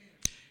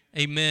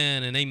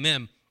Amen and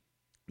amen.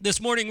 This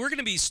morning, we're going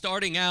to be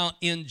starting out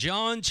in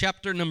John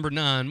chapter number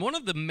 9. One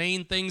of the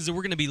main things that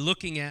we're going to be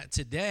looking at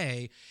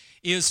today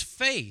is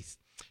faith.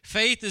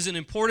 Faith is an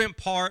important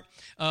part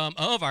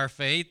of our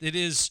faith. It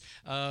is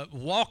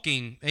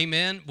walking,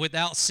 amen,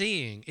 without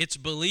seeing. It's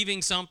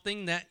believing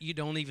something that you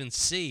don't even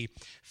see.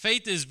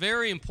 Faith is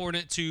very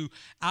important to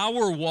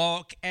our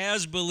walk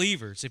as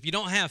believers. If you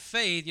don't have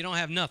faith, you don't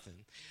have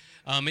nothing.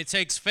 It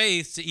takes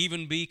faith to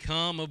even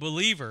become a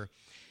believer.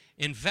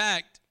 In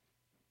fact,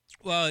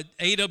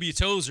 A.W.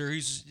 Tozer,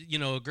 who's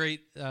a great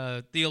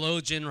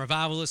theologian,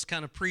 revivalist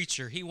kind of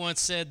preacher, he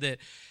once said that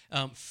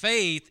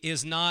faith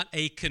is not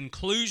a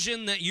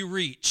conclusion that you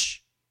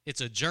reach; it's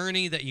a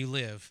journey that you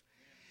live.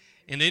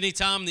 And any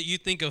time that you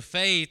think of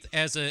faith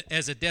as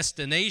a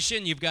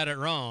destination, you've got it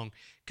wrong,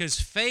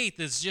 because faith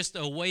is just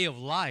a way of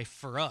life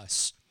for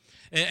us.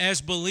 As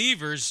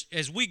believers,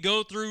 as we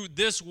go through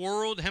this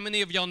world, how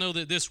many of y'all know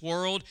that this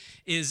world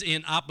is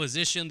in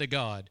opposition to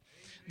God?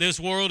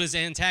 This world is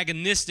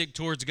antagonistic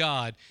towards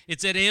God.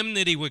 It's at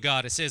enmity with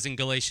God, it says in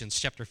Galatians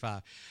chapter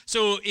 5.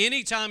 So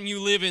anytime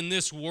you live in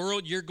this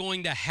world, you're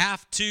going to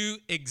have to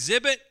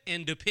exhibit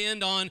and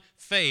depend on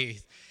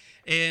faith.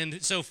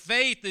 And so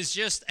faith is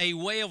just a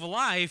way of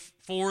life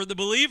for the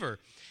believer.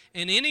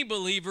 And any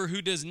believer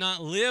who does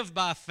not live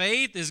by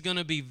faith is going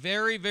to be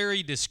very,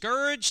 very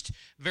discouraged,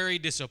 very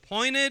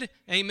disappointed,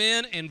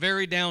 amen, and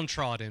very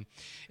downtrodden.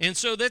 And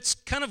so that's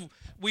kind of,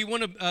 we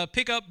want to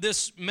pick up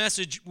this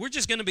message. We're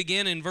just going to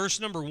begin in verse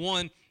number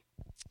 1.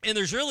 And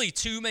there's really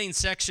two main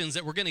sections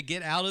that we're going to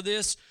get out of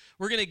this.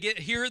 We're going to get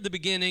here at the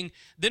beginning,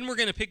 then we're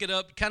going to pick it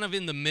up kind of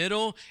in the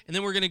middle, and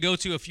then we're going to go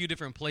to a few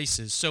different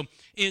places. So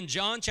in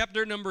John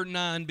chapter number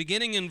 9,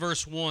 beginning in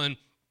verse 1,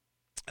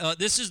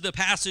 this is the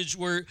passage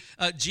where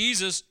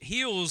Jesus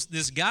heals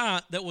this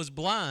guy that was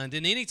blind.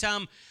 And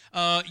anytime,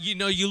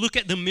 you look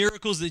at the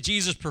miracles that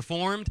Jesus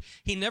performed,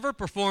 he never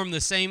performed the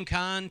same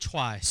kind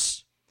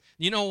twice.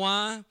 You know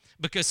why?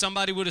 Because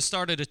somebody would have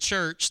started a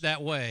church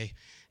that way.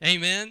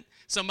 Amen?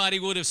 Somebody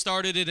would have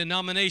started a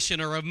denomination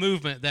or a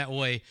movement that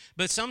way.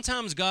 But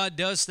sometimes God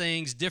does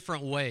things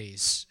different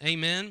ways.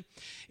 Amen?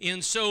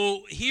 And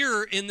so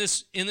here in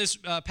this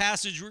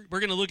passage, we're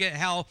going to look at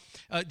how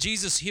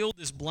Jesus healed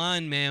this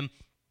blind man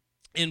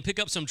and pick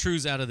up some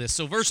truths out of this.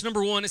 So verse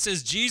number 1, it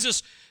says,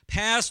 Jesus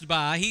passed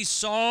by. He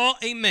saw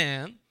a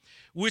man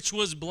which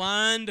was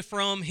blind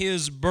from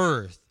his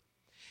birth.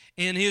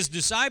 And his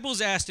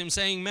disciples asked him,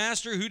 saying,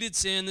 Master, who did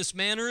sin, this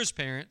man or his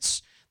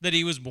parents, that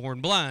he was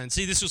born blind?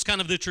 See, this was kind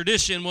of the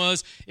tradition,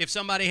 was if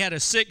somebody had a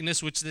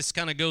sickness, which this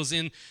kind of goes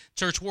in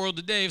church world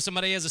today, if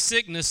somebody has a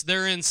sickness,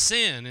 they're in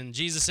sin. And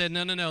Jesus said,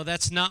 no,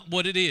 that's not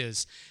what it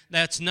is.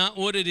 That's not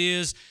what it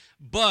is,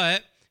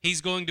 but he's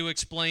going to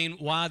explain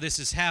why this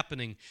is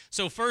happening.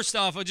 So first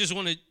off, I just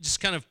want to just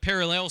kind of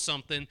parallel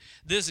something.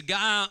 This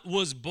guy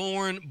was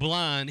born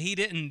blind. He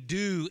didn't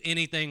do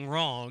anything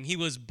wrong. He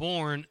was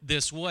born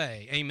this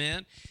way.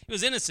 Amen? He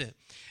was innocent.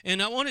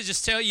 And I want to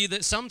just tell you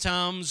that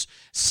sometimes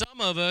some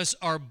of us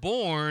are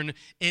born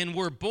and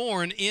we're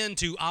born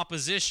into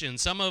opposition.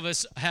 Some of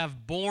us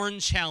have born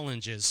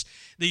challenges.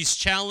 These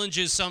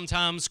challenges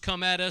sometimes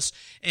come at us,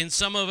 and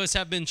some of us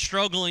have been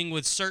struggling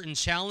with certain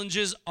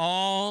challenges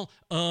all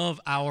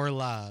of our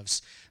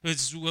lives.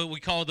 It's what we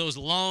call those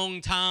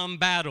long-time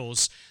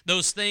battles,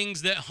 those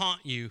things that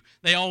haunt you.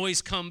 They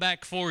always come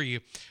back for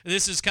you.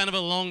 This is kind of a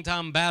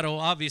long-time battle,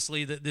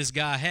 obviously, that this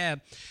guy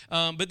had.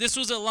 But this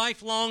was a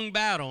lifelong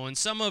battle, and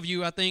some of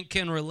you, I think,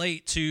 can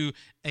relate to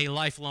a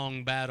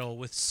lifelong battle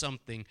with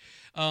something.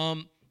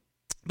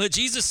 But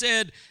Jesus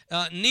said,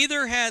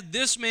 neither had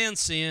this man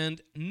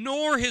sinned,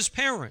 nor his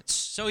parents.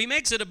 So he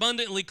makes it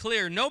abundantly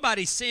clear,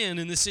 nobody sinned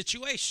in this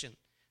situation.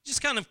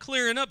 Just kind of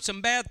clearing up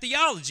some bad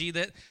theology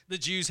that the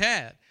Jews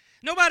had.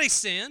 Nobody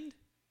sinned.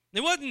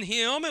 It wasn't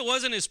him. It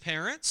wasn't his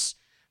parents.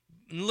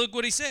 And look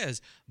what he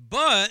says.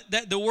 But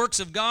that the works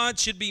of God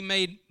should be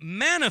made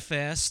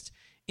manifest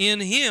in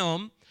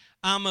him,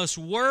 I must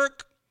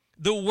work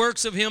the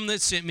works of him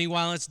that sent me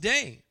while it's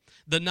day.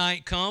 The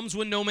night comes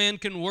when no man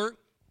can work.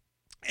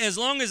 As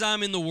long as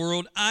I'm in the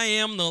world, I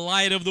am the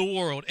light of the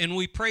world. And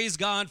we praise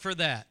God for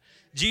that.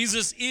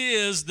 Jesus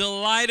is the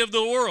light of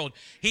the world.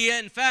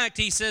 In fact,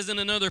 he says in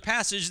another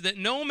passage that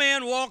no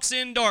man walks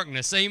in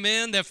darkness,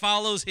 amen, that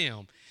follows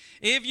him.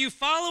 If you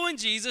follow in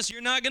Jesus,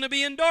 you're not going to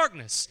be in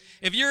darkness.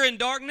 If you're in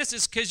darkness,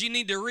 it's because you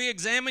need to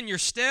re-examine your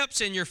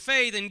steps and your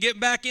faith and get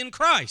back in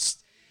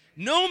Christ.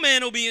 No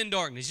man will be in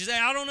darkness. You say,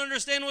 I don't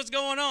understand what's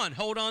going on.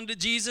 Hold on to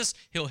Jesus.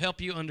 He'll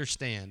help you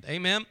understand.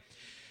 Amen.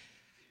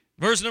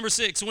 Verse number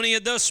 6, when he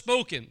had thus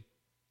spoken,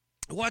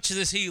 watch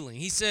this healing.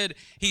 He said,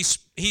 he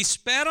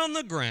spat on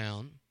the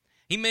ground,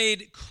 he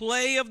made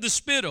clay of the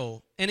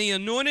spittle, and he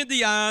anointed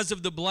the eyes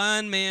of the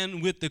blind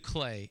man with the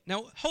clay.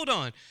 Now, hold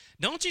on.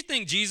 Don't you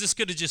think Jesus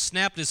could have just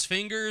snapped his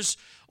fingers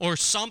or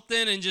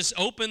something and just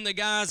opened the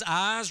guy's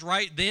eyes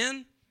right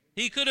then?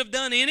 He could have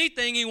done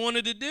anything he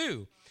wanted to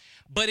do.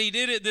 But he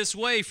did it this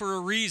way for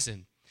a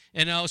reason.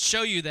 And I'll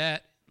show you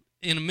that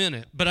in a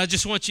minute. But I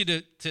just want you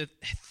to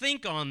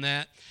think on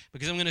that,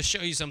 because I'm going to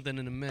show you something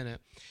in a minute.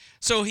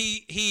 So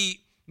he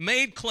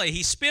made clay.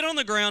 He spit on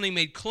the ground, he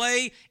made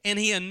clay, and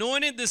he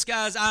anointed this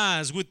guy's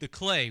eyes with the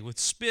clay, with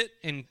spit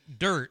and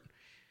dirt.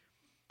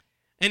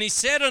 And he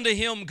said unto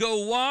him,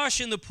 go wash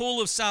in the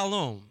pool of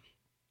Siloam,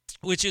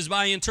 which is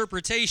by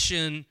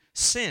interpretation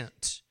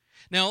sent.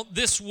 Now,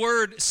 this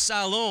word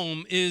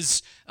Siloam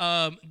is,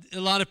 a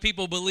lot of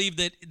people believe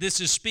that this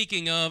is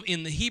speaking of,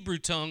 in the Hebrew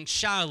tongue,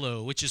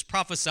 Shiloh, which is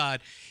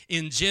prophesied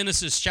in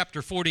Genesis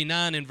chapter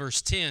 49 and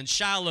verse 10.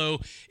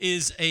 Shiloh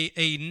is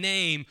a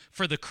name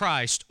for the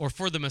Christ or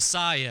for the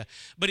Messiah.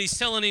 But he's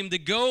telling him to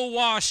go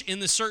wash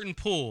in the certain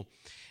pool.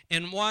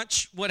 And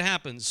watch what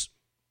happens.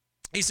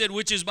 He said,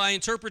 which is by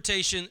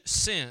interpretation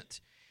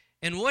sent.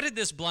 And what did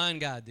this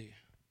blind guy do?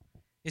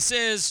 It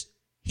says,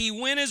 he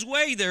went his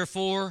way,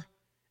 therefore,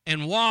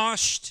 and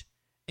washed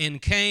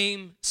and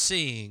came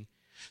seeing.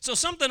 So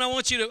something I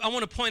want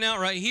to point out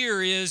right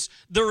here is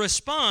the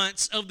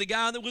response of the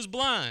guy that was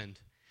blind.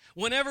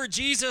 Whenever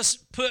Jesus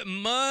put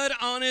mud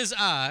on his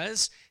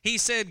eyes, he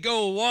said,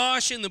 go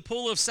wash in the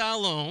pool of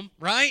Siloam,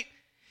 right?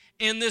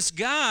 And this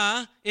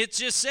guy, it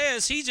just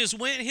says, he just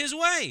went his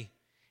way.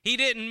 He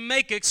didn't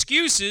make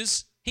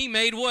excuses, he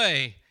made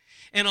way.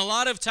 And a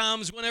lot of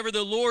times, whenever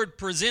the Lord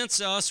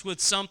presents us with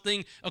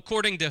something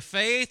according to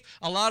faith,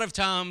 a lot of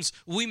times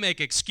we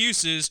make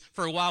excuses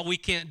for why we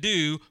can't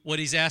do what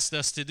he's asked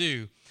us to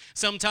do.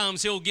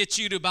 Sometimes he'll get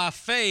you to, by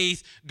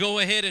faith, go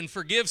ahead and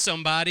forgive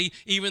somebody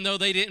even though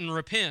they didn't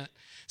repent.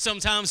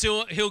 Sometimes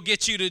he'll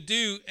get you to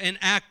do an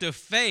act of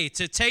faith,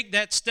 to take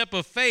that step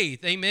of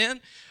faith,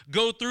 amen?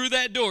 Go through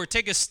that door,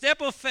 take a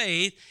step of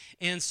faith,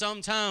 and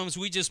sometimes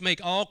we just make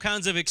all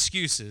kinds of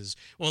excuses.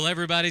 Well,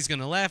 everybody's going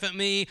to laugh at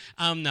me.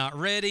 I'm not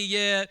ready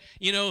yet.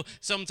 You know,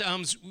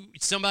 sometimes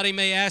somebody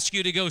may ask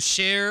you to go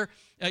share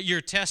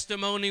your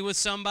testimony with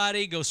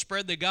somebody, go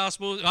spread the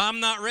gospel. I'm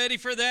not ready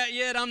for that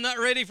yet. I'm not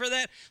ready for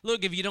that.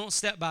 Look, if you don't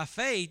step by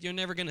faith, you're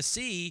never going to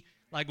see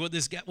like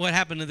what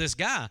happened to this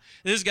guy.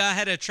 This guy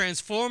had a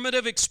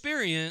transformative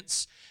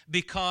experience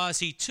because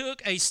he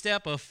took a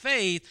step of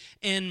faith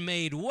and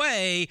made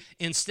way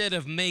instead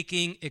of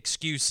making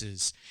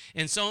excuses.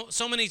 And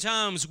so many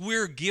times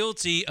we're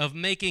guilty of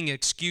making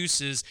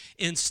excuses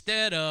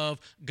instead of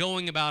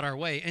going about our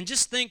way. And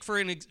just think for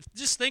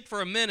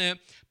a minute,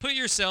 put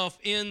yourself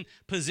in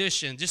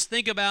position. Just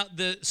think about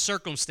the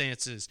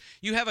circumstances.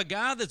 You have a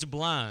guy that's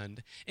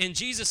blind, and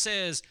Jesus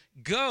says,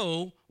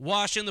 go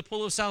wash in the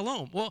pool of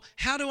Siloam. Well,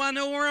 how do I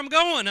know where I'm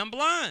going? I'm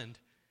blind.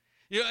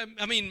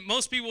 I mean,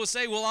 most people will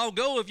say, well, I'll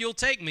go if you'll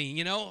take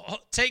me,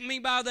 take me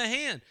by the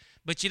hand.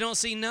 But you don't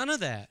see none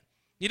of that.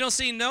 You don't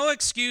see no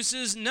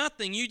excuses,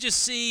 nothing. You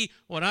just see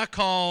what I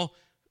call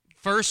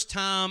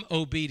first-time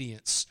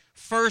obedience.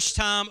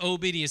 First-time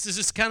obedience. This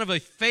is kind of a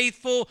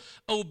faithful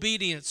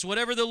obedience.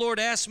 Whatever the Lord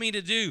asks me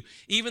to do,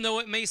 even though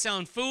it may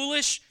sound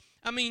foolish,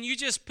 I mean, you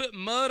just put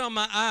mud on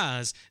my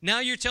eyes. Now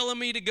you're telling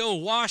me to go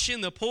wash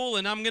in the pool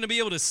and I'm going to be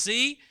able to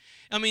see?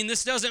 I mean,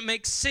 this doesn't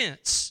make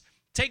sense.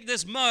 Take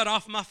this mud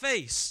off my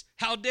face.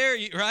 How dare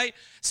you, right?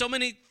 So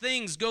many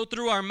things go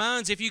through our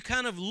minds. If you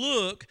kind of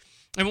look,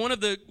 and one of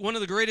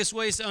the greatest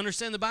ways to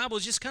understand the Bible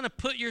is just kind of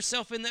put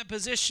yourself in that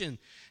position.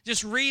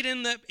 Just read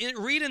in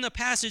the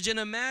passage and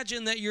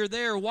imagine that you're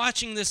there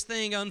watching this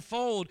thing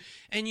unfold,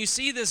 and you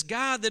see this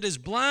guy that is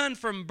blind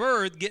from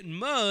birth getting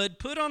mud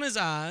put on his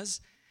eyes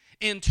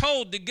and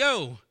told to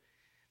go.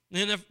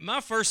 And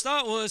my first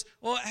thought was,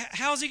 well,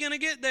 how's he going to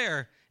get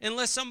there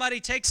unless somebody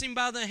takes him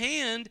by the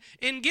hand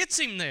and gets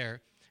him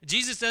there?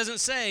 Jesus doesn't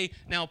say,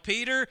 now,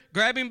 Peter,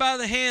 grab him by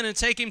the hand and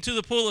take him to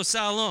the pool of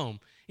Siloam.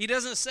 He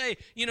doesn't say,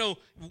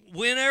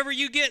 whenever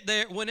you get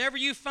there, whenever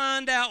you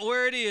find out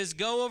where it is,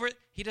 go over it.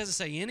 He doesn't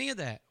say any of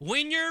that.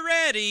 When you're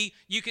ready,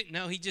 you can.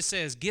 No, he just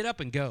says, get up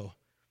and go.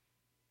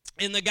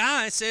 And the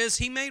guy says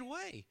he made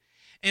way.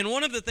 And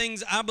one of the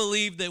things I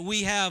believe that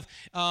we have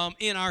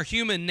in our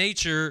human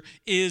nature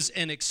is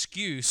an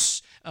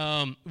excuse.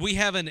 We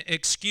have an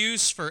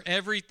excuse for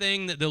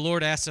everything that the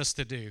Lord asks us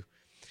to do.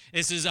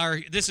 This is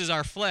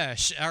our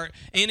flesh.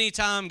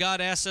 Anytime God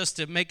asks us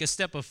to make a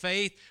step of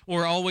faith,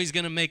 we're always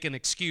going to make an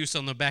excuse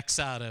on the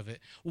backside of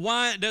it.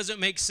 Why it doesn't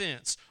make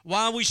sense.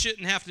 Why we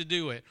shouldn't have to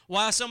do it.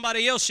 Why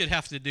somebody else should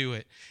have to do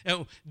it.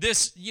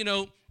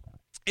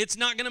 It's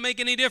not going to make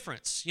any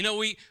difference.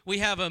 We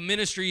have a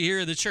ministry here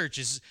at the church.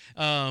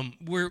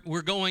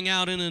 We're going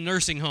out in a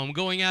nursing home,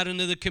 going out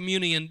into the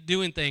community and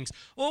doing things.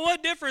 Well,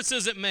 what difference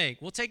does it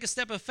make? We'll take a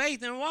step of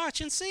faith and watch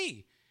and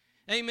see.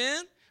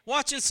 Amen?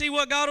 Watch and see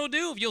what God will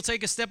do if you'll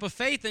take a step of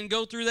faith and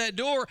go through that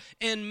door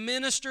and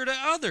minister to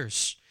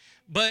others.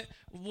 But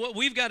what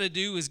we've got to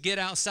do is get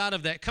outside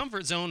of that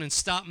comfort zone and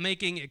stop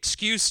making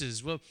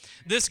excuses. Well,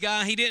 this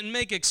guy, he didn't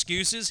make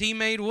excuses. He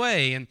made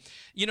way. And,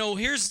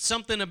 here's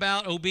something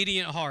about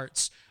obedient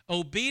hearts.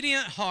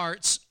 Obedient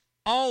hearts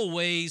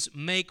always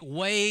make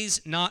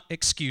ways, not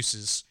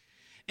excuses.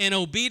 An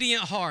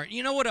obedient heart.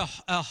 You know what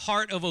a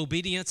heart of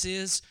obedience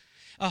is?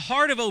 A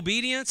heart of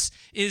obedience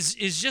is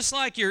just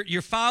like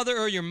your father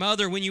or your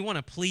mother when you want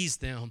to please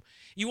them.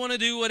 You want to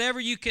do whatever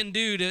you can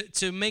do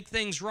to make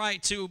things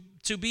right, to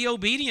be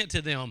obedient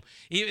to them.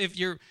 If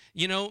you're,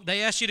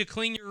 they ask you to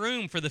clean your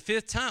room for the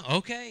 5th time.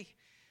 Okay.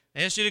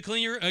 They ask you to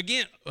clean your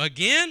again.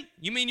 Again?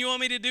 You mean you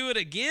want me to do it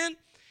again?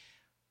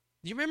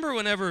 You remember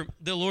whenever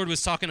the Lord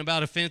was talking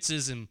about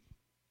offenses and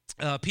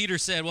Peter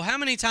said, well, how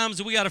many times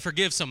do we got to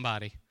forgive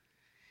somebody?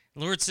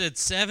 The Lord said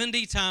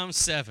 70 times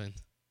 7.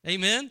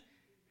 Amen?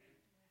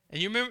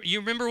 And you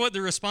remember what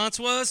the response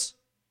was?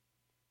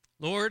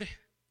 Lord,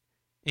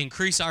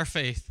 increase our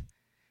faith.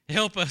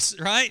 Help us,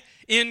 right?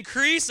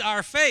 Increase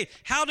our faith.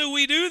 How do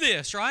we do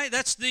this, right?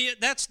 That's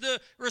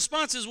the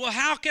response is, well,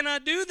 how can I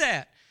do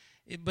that?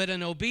 But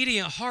an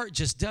obedient heart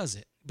just does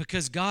it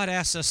because God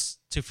asks us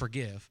to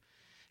forgive.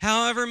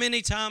 However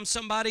many times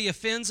somebody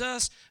offends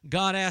us,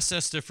 God asks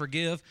us to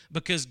forgive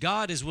because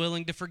God is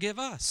willing to forgive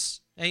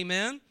us.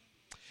 Amen?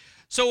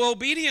 So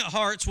obedient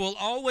hearts will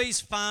always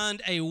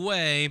find a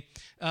way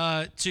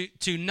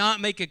to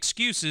not make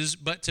excuses,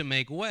 but to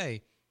make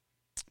way.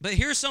 But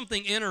here's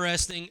something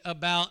interesting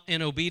about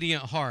an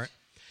obedient heart.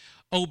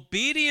 An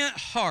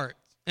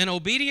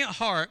obedient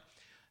heart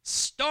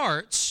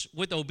starts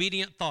with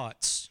obedient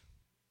thoughts.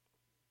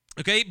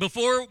 Okay,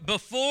 before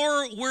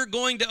we're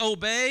going to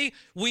obey,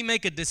 we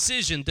make a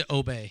decision to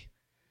obey.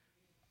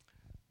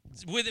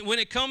 When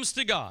it comes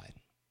to God,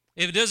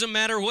 if it doesn't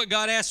matter what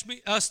God asks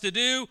us to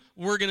do,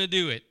 we're going to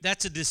do it.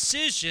 That's a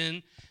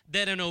decision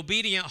that an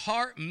obedient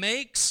heart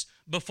makes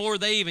before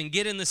they even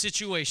get in the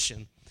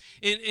situation.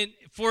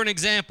 For an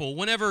example,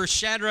 whenever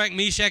Shadrach,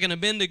 Meshach, and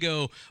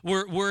Abednego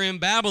were in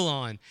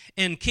Babylon,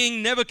 and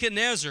King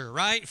Nebuchadnezzar,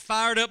 right,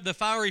 fired up the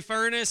fiery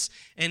furnace,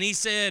 and he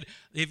said,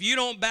 if you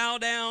don't bow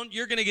down,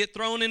 you're going to get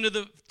thrown into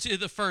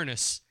the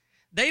furnace.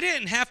 They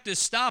didn't have to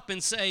stop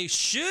and say,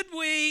 should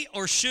we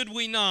or should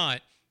we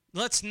not?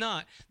 Let's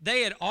not.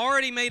 They had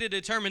already made a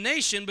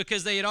determination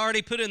because they had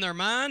already put in their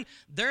mind,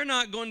 they're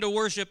not going to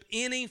worship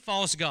any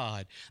false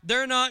god.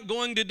 They're not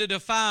going to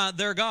defy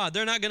their God.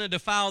 They're not going to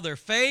defile their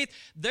faith.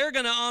 They're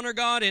going to honor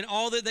God in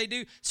all that they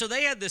do. So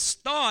they had this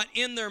thought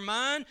in their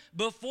mind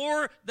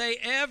before they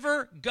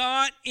ever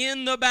got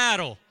in the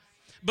battle.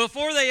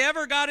 Before they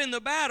ever got in the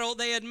battle,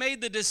 they had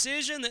made the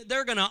decision that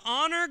they're going to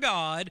honor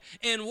God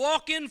and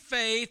walk in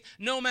faith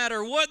no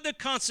matter what the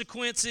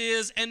consequence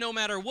is and no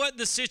matter what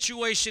the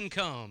situation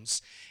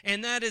comes.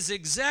 And that is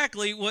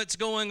exactly what's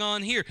going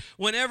on here.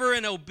 Whenever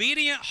an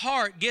obedient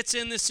heart gets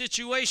in this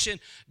situation,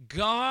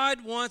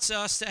 God wants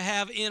us to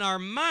have in our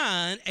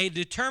mind a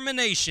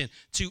determination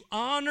to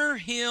honor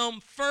Him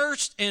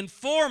first and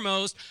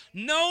foremost,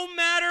 no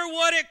matter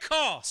what it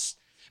costs.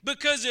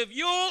 Because if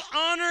you'll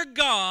honor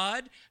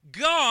God,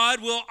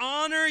 God will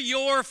honor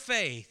your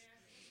faith.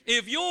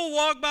 If you'll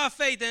walk by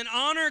faith and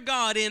honor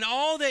God in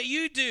all that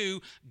you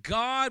do,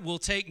 God will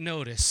take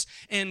notice.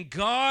 And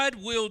God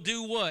will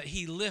do what?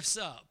 He lifts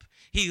up.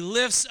 He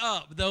lifts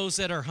up those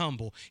that are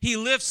humble. He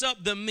lifts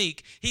up the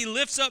meek. He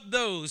lifts up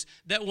those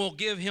that will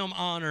give Him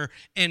honor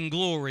and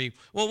glory.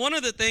 Well, one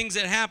of the things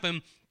that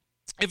happened,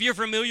 if you're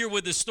familiar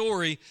with the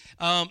story,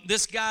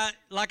 this guy,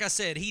 like I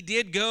said, he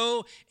did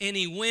go and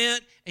he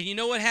went. And you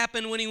know what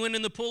happened when he went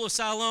in the pool of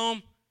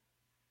Siloam?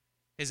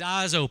 His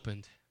eyes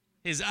opened.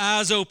 His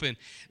eyes opened.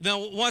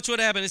 Now, watch what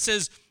happened. It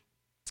says,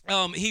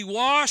 he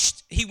went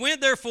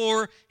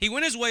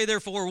his way,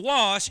 therefore,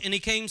 washed, and he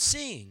came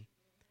seeing.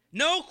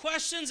 No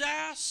questions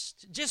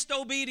asked, just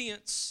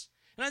obedience.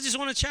 And I just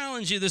want to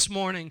challenge you this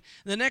morning.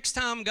 The next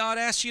time God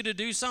asks you to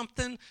do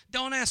something,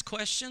 don't ask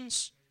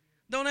questions.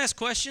 Don't ask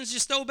questions,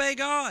 just obey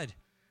God.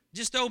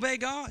 Just obey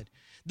God.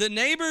 The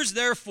neighbors,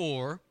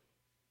 therefore,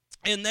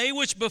 and they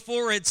which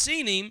before had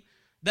seen him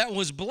that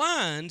was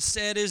blind,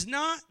 said, is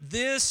not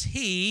this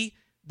he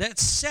that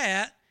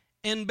sat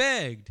and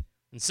begged?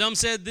 And some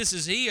said, this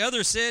is he.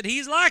 Others said,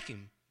 he's like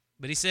him.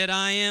 But he said,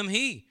 I am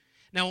he.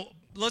 Now,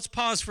 let's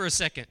pause for a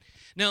second.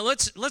 Now,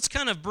 let's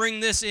kind of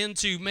bring this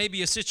into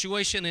maybe a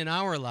situation in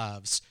our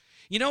lives.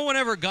 You know,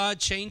 whenever God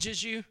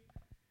changes you,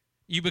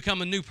 you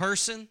become a new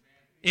person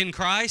in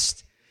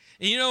Christ.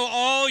 And you know,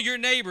 all your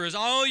neighbors,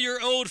 all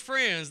your old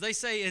friends, they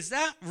say, is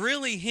that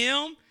really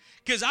him?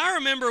 Because I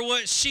remember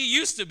what she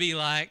used to be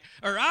like,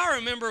 or I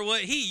remember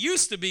what he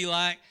used to be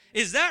like.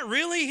 Is that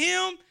really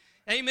him?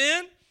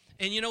 Amen?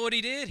 And you know what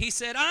he did? He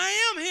said,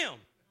 I am him.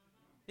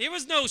 There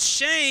was no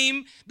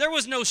shame. There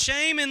was no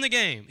shame in the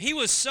game. He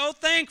was so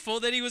thankful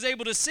that he was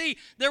able to see.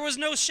 There was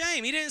no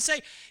shame. He didn't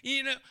say,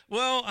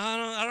 well,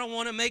 I don't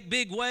want to make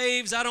big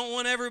waves. I don't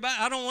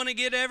want to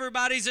get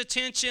everybody's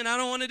attention. I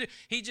don't want to do.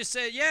 He just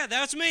said, yeah,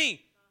 that's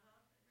me.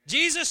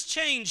 Jesus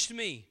changed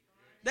me.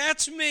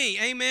 That's me.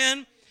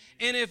 Amen.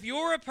 And if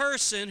you're a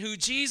person who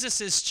Jesus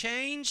has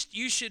changed,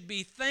 you should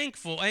be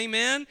thankful.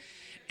 Amen.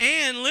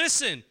 And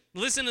listen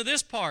to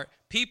this part.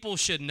 People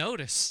should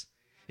notice.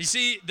 You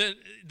see,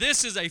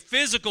 this is a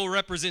physical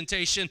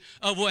representation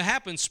of what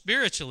happens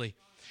spiritually.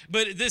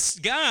 But this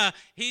guy,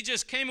 he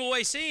just came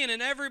away seeing,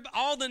 and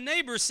all the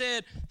neighbors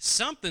said,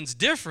 something's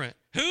different.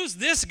 Who's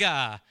this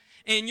guy?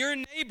 and your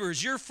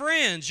neighbors, your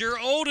friends, your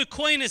old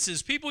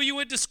acquaintances, people you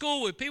went to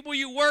school with, people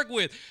you work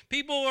with,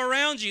 people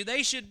around you,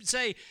 they should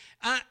say,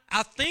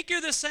 I think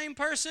you're the same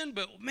person,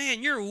 but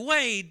man, you're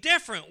way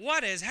different.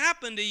 What has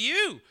happened to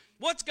you?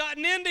 What's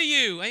gotten into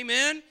you?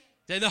 Amen.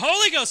 Say, the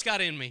Holy Ghost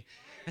got in me.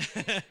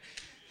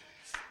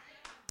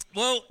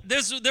 Well,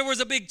 there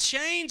was a big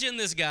change in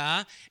this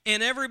guy,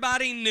 and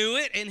everybody knew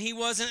it, and he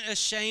wasn't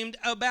ashamed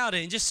about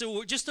it. And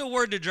just a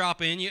word to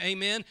drop in you,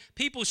 amen.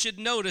 People should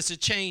notice a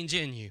change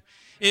in you.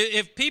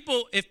 If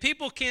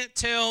people can't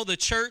tell the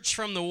church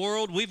from the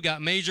world, we've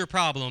got major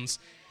problems.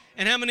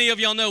 And how many of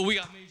y'all know we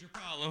got major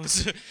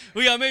problems?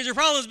 We got major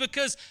problems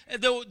because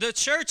the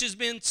church has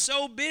been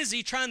so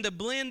busy trying to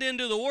blend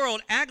into the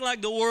world, act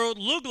like the world,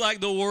 look like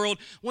the world,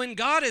 when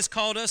God has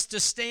called us to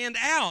stand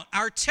out.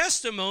 Our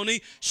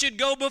testimony should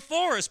go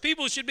before us.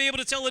 People should be able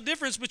to tell the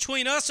difference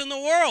between us and the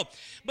world.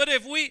 But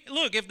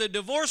if the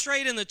divorce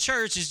rate in the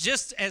church is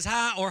just as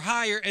high or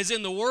higher as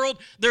in the world,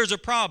 there's a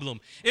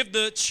problem. If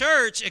the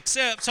church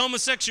accepts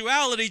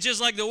homosexuality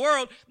just like the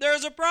world,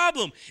 there's a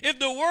problem. If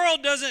the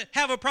world doesn't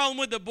have a problem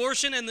with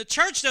abortion and the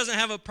church doesn't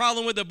have a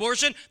problem with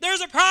abortion,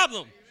 there's a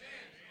problem.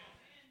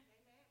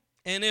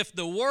 And if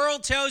the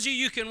world tells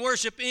you can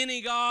worship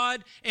any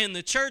God and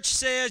the church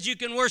says you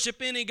can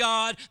worship any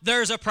God,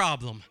 there's a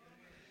problem.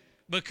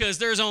 Because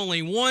there's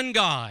only one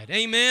God.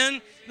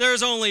 Amen?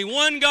 There's only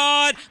one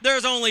God.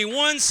 There's only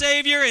one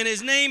Savior, and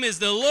His name is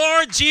the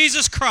Lord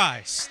Jesus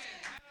Christ.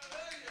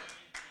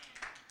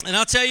 And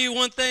I'll tell you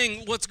one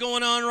thing, what's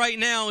going on right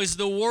now is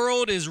the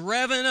world is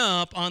revving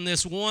up on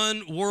this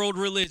one world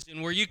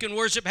religion where you can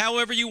worship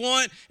however you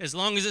want as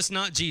long as it's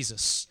not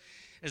Jesus.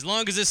 As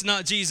long as it's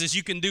not Jesus,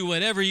 you can do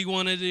whatever you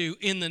want to do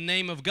in the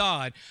name of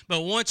God.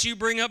 But once you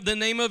bring up the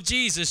name of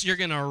Jesus, you're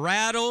going to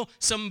rattle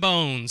some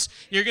bones.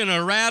 You're going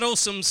to rattle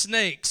some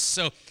snakes.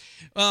 So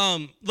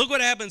look what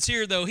happens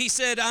here, though. He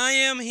said, I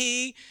am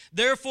He.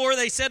 Therefore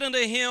they said unto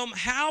him,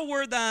 how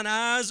were thine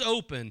eyes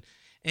open?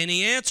 And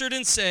he answered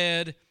and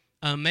said,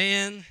 a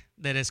man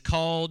that is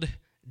called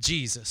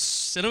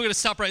Jesus. And I'm going to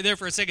stop right there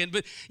for a second.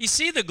 But you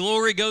see, the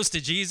glory goes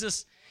to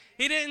Jesus.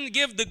 He didn't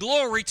give the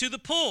glory to the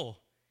pool.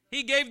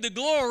 He gave the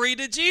glory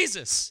to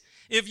Jesus.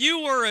 If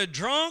you were a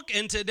drunk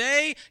and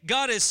today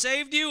God has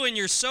saved you and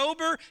you're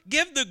sober,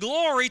 give the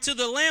glory to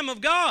the Lamb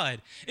of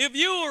God. If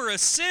you were a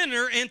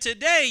sinner and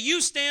today you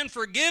stand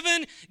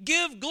forgiven,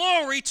 give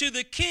glory to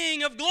the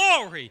King of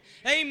glory.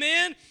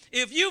 Amen.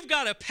 If you've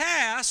got a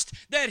past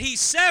that He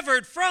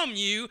severed from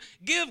you,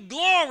 give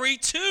glory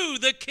to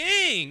the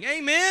King.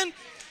 Amen.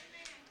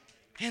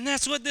 And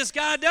that's what this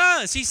guy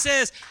does. He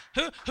says,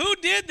 who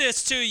did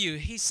this to you?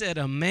 He said,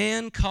 a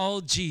man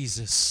called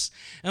Jesus.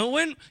 And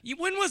when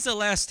was the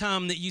last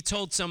time that you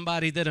told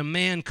somebody that a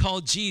man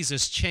called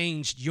Jesus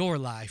changed your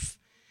life?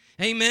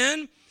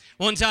 Amen?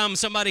 One time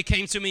somebody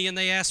came to me and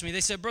they asked me,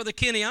 they said, Brother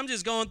Kenny, I'm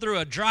just going through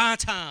a dry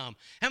time.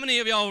 How many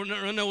of y'all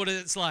know what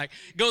it's like?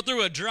 Go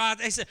through a dry,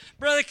 they said,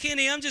 Brother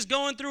Kenny, I'm just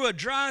going through a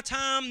dry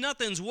time.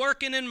 Nothing's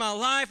working in my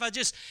life. I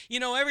just,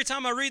 every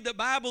time I read the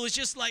Bible, it's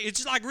just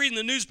like reading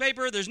the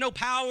newspaper. There's no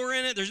power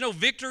in it. There's no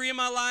victory in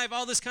my life,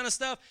 all this kind of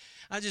stuff.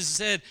 I just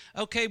said,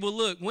 okay, well,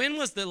 look, when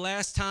was the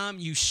last time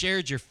you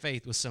shared your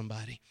faith with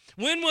somebody?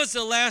 When was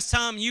the last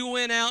time you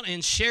went out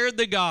and shared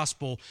the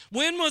gospel?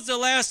 When was the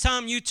last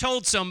time you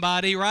told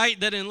somebody, right,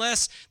 that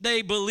unless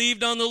they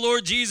believed on the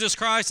Lord Jesus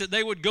Christ, that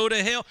they would go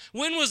to hell?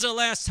 When was the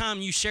last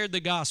time you shared the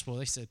gospel?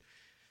 They said,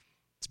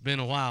 it's been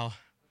a while.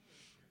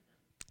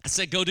 I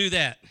said, go do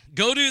that.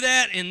 Go do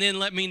that and then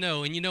let me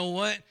know. And you know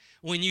what?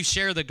 When you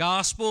share the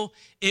gospel,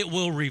 it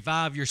will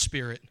revive your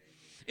spirit.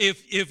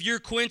 If you're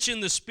quenching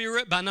the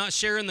spirit by not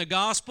sharing the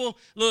gospel,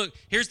 look,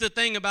 here's the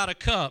thing about a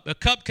cup. A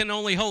cup can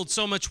only hold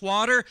so much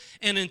water,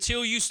 and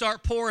until you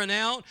start pouring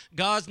out,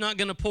 God's not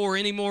going to pour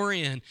any more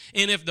in.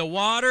 And if the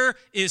water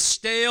is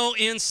stale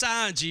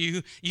inside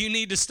you, you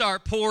need to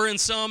start pouring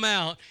some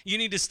out. You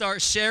need to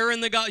start sharing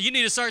the gospel. You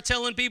need to start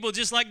telling people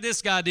just like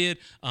this guy did,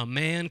 a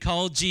man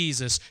called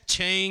Jesus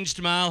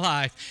changed my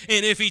life.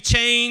 And if He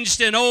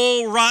changed an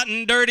old,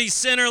 rotten, dirty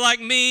sinner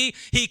like me,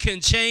 He can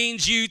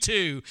change you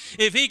too.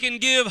 If He can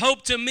give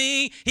hope to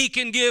me, He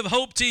can give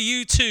hope to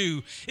you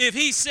too. If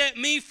He set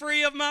me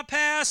free of my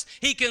past,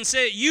 He can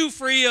set you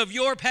free of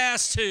your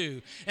past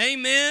too.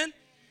 Amen?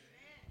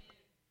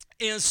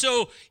 And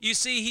so, you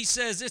see, he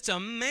says it's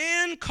a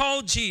man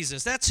called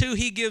Jesus. That's who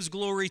He gives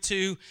glory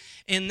to,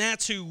 and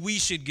that's who we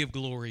should give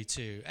glory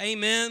to.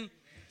 Amen?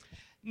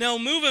 Now,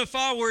 moving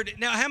forward,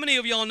 now how many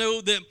of y'all know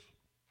that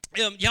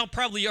y'all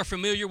probably are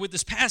familiar with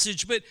this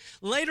passage, but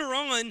later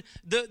on,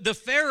 the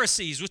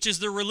Pharisees, which is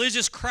the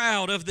religious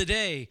crowd of the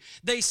day,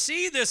 they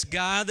see this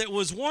guy that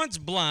was once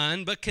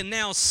blind but can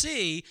now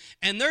see,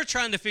 and they're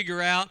trying to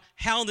figure out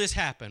how this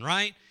happened,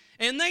 right?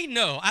 And they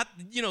know,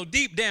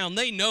 deep down,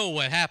 they know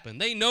what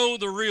happened. They know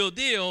the real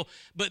deal,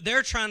 but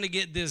they're trying to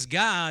get this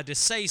guy to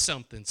say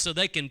something so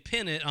they can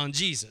pin it on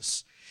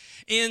Jesus.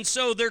 And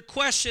so they're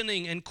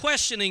questioning and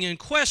questioning and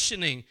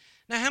questioning.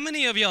 Now, how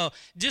many of y'all,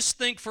 just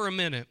think for a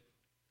minute,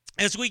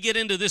 as we get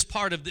into this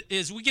part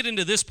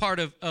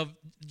of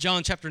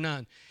John chapter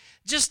 9,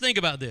 just think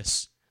about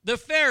this. the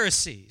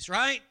Pharisees,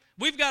 right?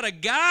 We've got a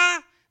guy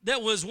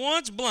that was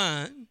once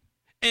blind,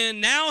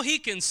 and now he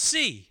can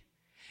see.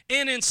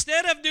 And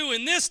instead of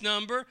doing this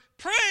number,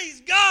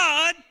 praise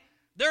God,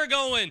 they're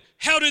going,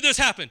 how did this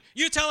happen?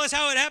 You tell us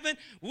how it happened.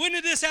 When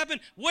did this happen?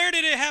 Where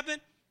did it happen?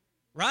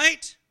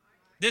 Right?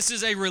 This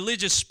is a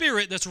religious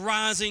spirit that's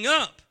rising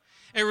up.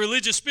 A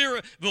religious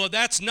spirit, well,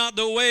 that's not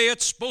the way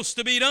it's supposed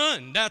to be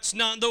done. That's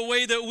not the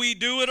way that we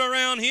do it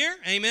around here.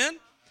 Amen?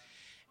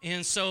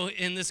 And so,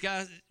 and this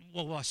guy,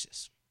 well, watch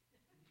this.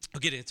 I'll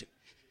get into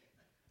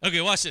it.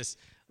 Okay, watch this.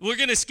 We're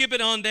going to skip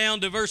it on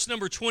down to verse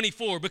number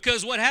 24,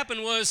 because what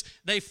happened was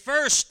they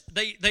first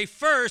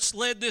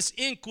led this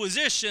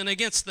inquisition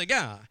against the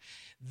guy.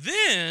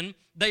 Then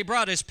they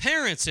brought his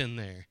parents in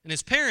there, and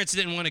his parents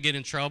didn't want to get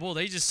in trouble.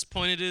 They just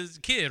pointed at his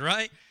kid,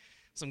 right?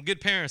 Some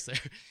good parents there.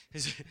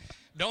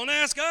 Don't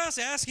ask us,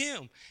 ask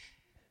him.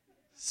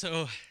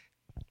 So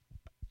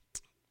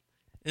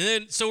we're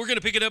going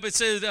to pick it up. It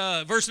says,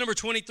 verse number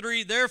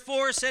 23,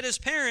 therefore said his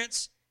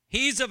parents,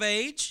 he's of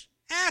age,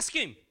 ask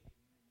him.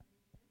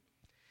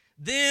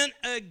 Then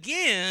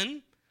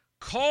again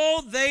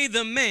called they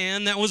the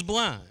man that was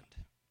blind,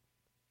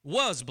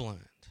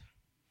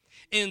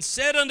 and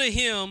said unto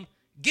him,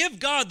 give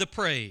God the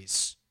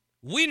praise.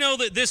 We know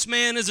that this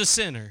man is a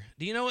sinner.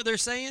 Do you know what they're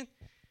saying?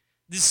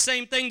 The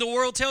same thing the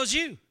world tells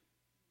you.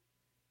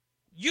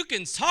 You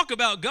can talk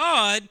about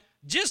God,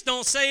 just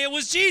don't say it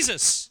was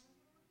Jesus.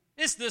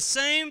 It's the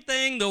same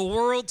thing the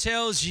world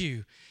tells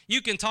you.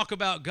 You can talk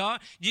about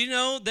God. Do you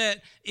know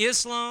that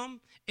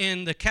Islam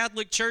and the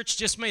Catholic Church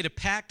just made a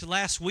pact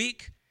last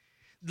week,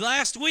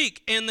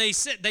 and they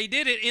said they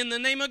did it in the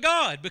name of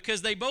God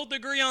because they both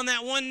agree on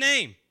that one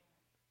name,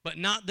 but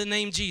not the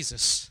name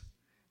Jesus.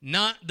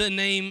 Not the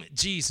name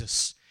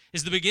Jesus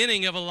is the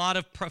beginning of a lot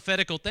of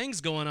prophetical things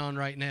going on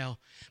right now.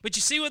 But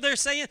you see what they're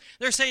saying?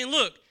 They're saying,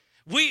 look,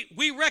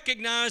 we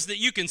recognize that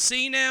you can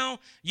see now.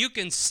 You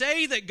can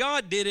say that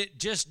God did it,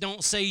 just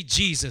don't say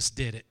Jesus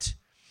did it.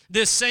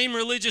 This same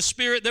religious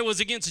spirit that was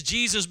against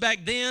Jesus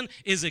back then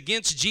is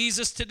against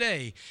Jesus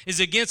today,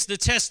 is against the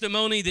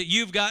testimony that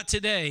you've got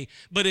today.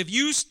 But if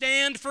you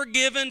stand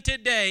forgiven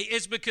today,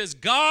 it's because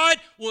God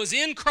was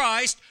in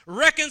Christ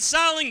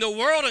reconciling the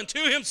world unto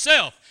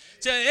himself.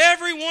 To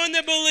everyone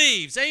that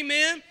believes,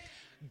 amen?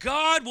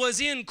 God was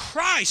in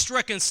Christ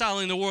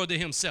reconciling the world to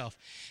himself.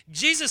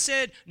 Jesus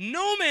said,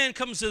 no man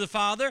comes to the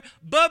Father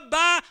but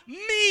by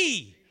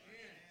me.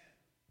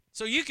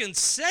 So you can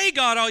say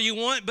God all you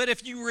want, but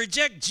if you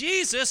reject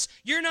Jesus,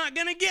 you're not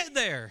going to get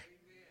there.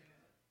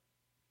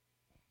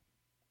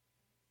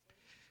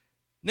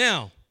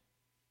 Now,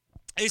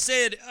 he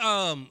said,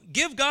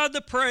 give God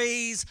the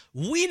praise.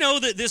 We know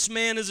that this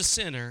man is a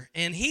sinner.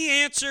 And he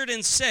answered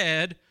and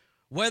said,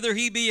 whether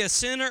he be a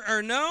sinner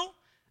or no,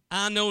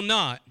 I know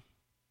not.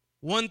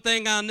 One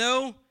thing I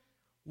know,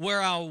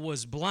 where I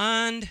was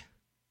blind,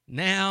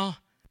 now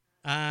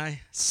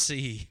I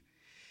see.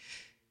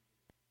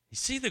 You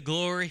see the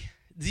glory?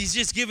 He's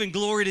just giving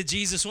glory to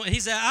Jesus. He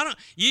said,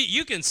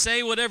 you can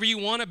say whatever you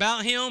want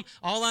about him.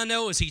 All I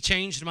know is he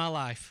changed my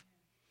life.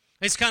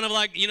 It's kind of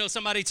like,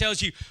 somebody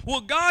tells you,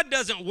 well, God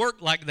doesn't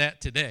work like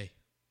that today.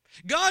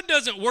 God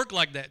doesn't work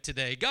like that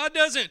today. God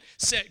doesn't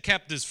set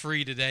captives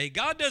free today.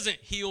 God doesn't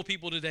heal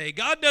people today.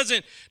 God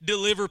doesn't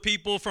deliver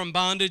people from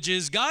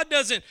bondages. God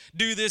doesn't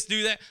do this,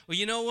 do that. Well,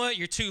 you know what?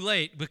 You're too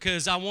late,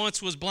 because I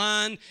once was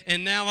blind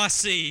and now I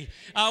see.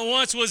 I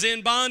once was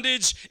in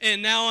bondage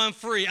and now I'm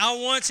free. I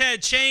once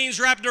had chains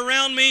wrapped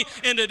around me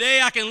and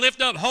today I can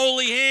lift up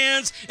holy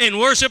hands and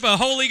worship a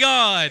holy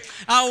God.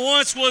 I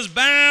once was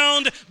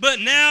bound,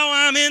 but now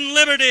I'm in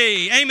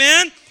liberty.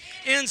 Amen?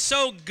 And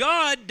so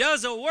God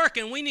does a work,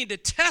 and we need to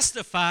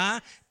testify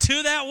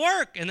to that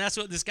work. And that's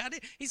what this guy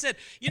did. He said,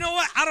 you know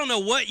what? I don't know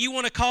what you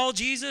want to call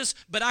Jesus,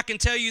 but I can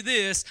tell you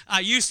this. I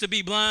used to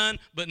be blind,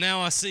 but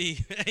now I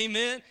see.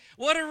 Amen?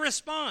 What a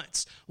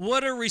response.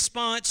 What a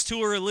response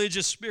to a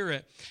religious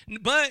spirit.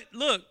 But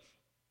look,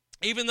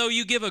 even though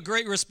you give a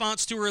great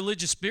response to a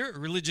religious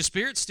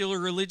spirit's still a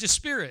religious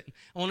spirit.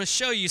 I want to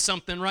show you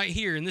something right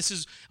here, and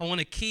I want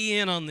to key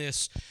in on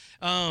this.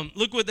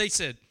 Look what they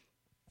said.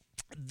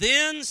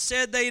 Then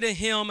said they to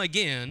him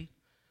again,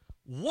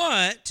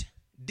 what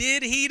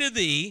did he to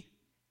thee?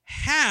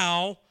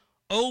 How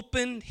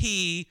opened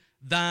he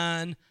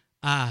thine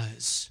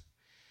eyes?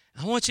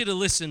 I want you to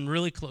listen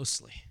really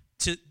closely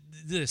to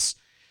this.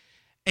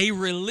 A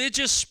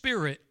religious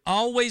spirit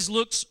always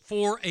looks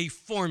for a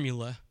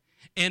formula.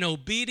 An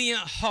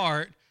obedient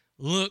heart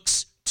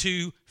looks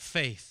to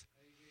faith.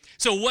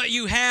 So what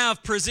you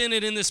have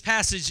presented in this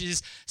passage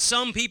is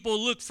some people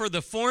look for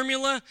the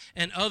formula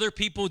and other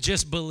people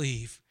just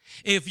believe.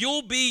 If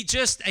you'll be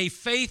just a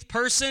faith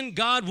person,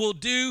 God will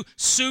do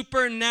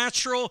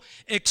supernatural,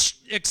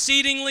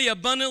 exceedingly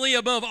abundantly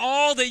above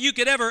all that you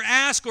could ever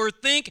ask or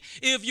think.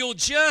 If you'll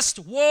just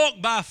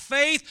walk by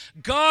faith,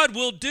 God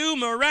will do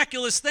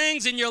miraculous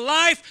things in your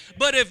life.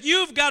 But if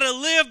you've got to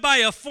live by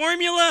a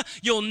formula,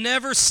 you'll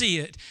never see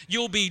it.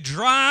 You'll be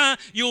dry,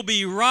 you'll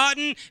be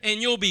rotten,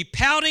 and you'll be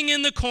pouting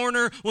in the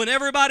corner when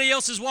everybody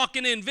else is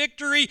walking in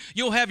victory.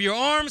 You'll have your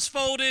arms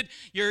folded,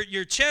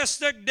 your chest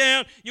stuck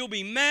down. You'll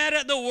be mad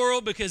at the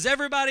world because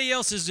everybody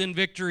else is in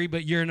victory,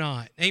 but you're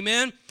not.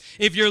 Amen?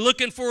 If you're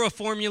looking for a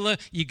formula,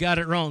 you got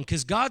it wrong,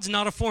 because God's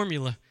not a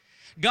formula.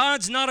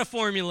 God's not a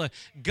formula.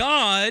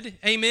 God,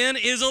 amen,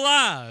 is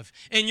alive.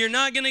 And you're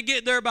not going to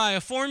get there by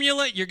a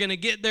formula. You're going to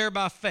get there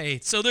by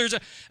faith. So there's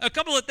a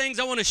couple of things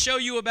I want to show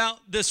you about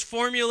this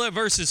formula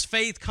versus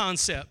faith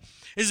concept.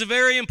 It's a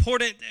very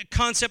important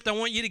concept I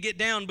want you to get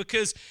down,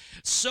 because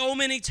so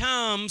many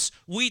times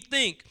we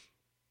think,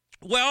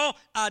 well,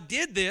 I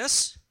did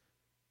this,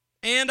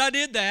 and I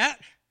did that,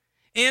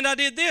 and I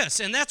did this,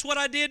 and that's what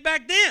I did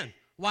back then.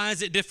 Why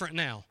is it different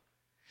now?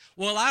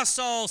 Well, I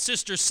saw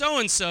Sister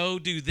so-and-so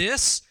do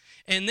this,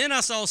 and then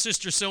I saw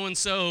Sister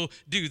so-and-so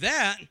do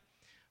that,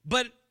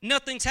 but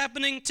nothing's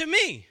happening to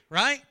me,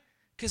 right?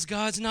 Because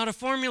God's not a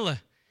formula.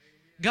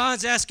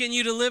 God's asking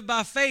you to live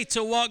by faith,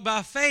 to walk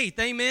by faith,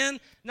 amen?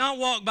 Not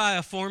walk by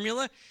a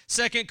formula.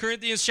 2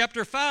 Corinthians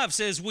chapter 5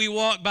 says we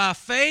walk by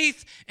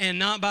faith and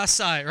not by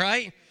sight,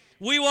 right?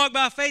 We walk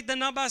by faith and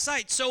not by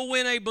sight. So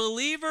when a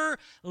believer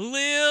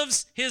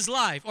lives his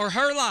life or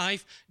her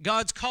life,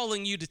 God's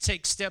calling you to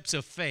take steps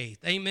of faith.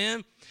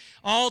 Amen?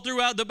 All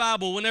throughout the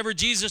Bible, whenever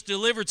Jesus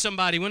delivered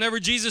somebody, whenever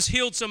Jesus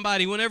healed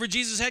somebody, whenever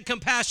Jesus had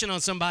compassion on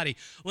somebody,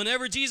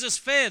 whenever Jesus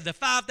fed the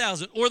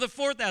 5,000 or the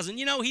 4,000,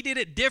 he did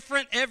it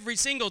different every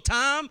single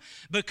time,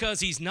 because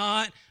he's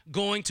not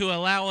going to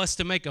allow us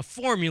to make a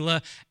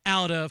formula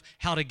out of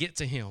how to get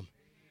to him.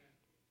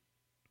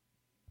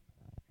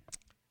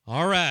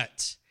 All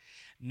right.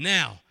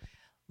 Now,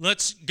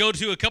 let's go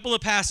to a couple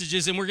of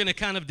passages, and we're going to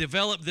kind of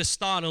develop this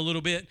thought a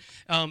little bit.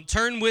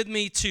 Turn with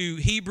me to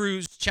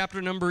Hebrews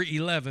chapter number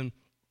 11.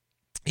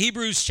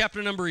 Hebrews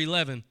chapter number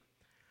 11.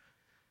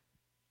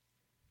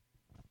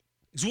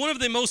 It's one of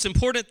the most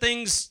important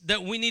things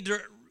that we need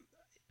to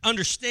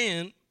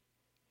understand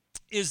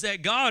is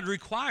that God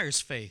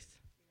requires faith.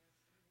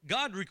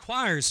 God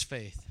requires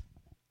faith.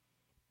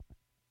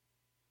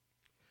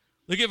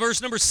 Look at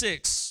verse number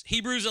 6.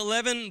 Hebrews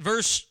 11,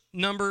 verse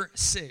number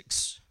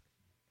 6.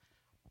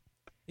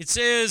 It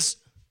says,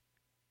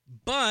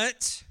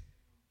 but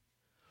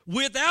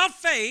without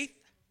faith,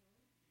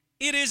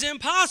 it is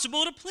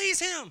impossible to please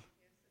him.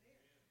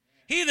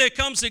 He that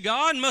comes to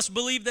God must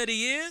believe that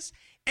he is,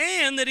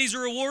 and that he's a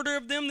rewarder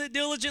of them that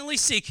diligently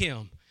seek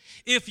him.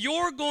 If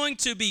you're going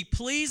to be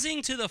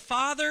pleasing to the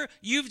Father,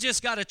 you've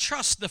just got to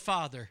trust the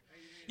Father.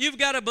 You've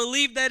got to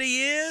believe that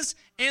he is,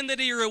 and that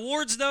he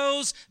rewards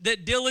those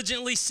that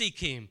diligently seek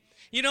him.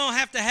 You don't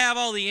have to have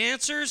all the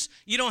answers.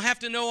 You don't have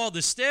to know all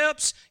the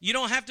steps. You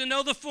don't have to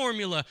know the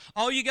formula.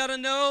 All you got to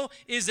know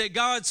is that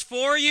God's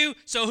for you,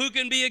 so who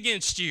can be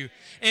against you?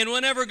 And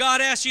whenever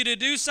God asks you to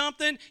do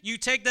something, you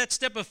take that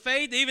step of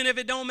faith. Even if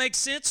it don't make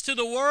sense to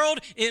the world,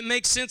 it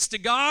makes sense to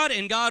God,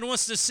 and God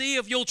wants to see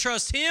if you'll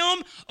trust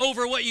him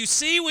over what you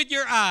see with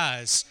your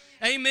eyes.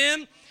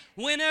 Amen?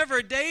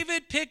 Whenever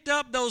David picked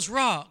up those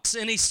rocks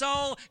and he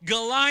saw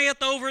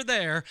Goliath over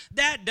there,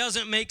 that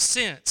doesn't make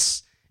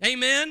sense.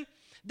 Amen?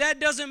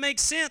 That doesn't make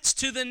sense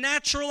to the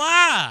natural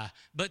eye,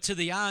 but to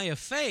the eye of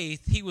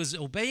faith, he was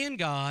obeying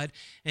God,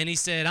 and he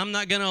said, I'm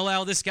not going to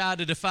allow this guy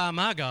to defy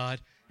my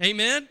God.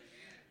 Amen?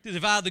 To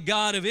defy the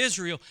God of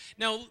Israel.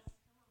 Now,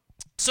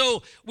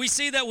 so we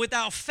see that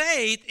without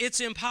faith, it's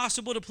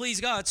impossible to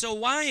please God. So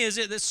why is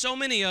it that so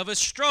many of us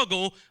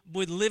struggle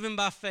with living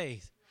by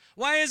faith?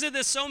 Why is it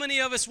that so many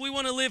of us, we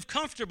want to live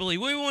comfortably?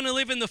 We want to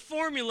live in the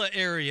formula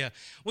area.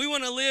 We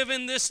want to live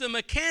in the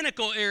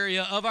mechanical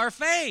area of our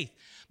faith.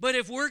 But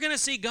if we're going to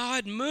see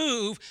God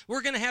move,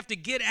 we're going to have to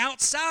get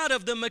outside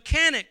of the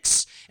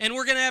mechanics, and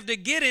we're going to have to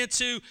get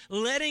into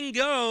letting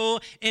go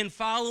and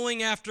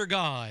following after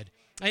God.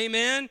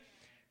 Amen?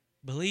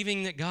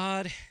 Believing that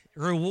God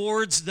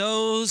rewards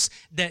those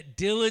that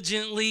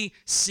diligently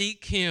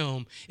seek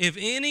him. If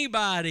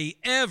anybody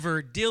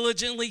ever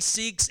diligently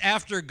seeks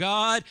after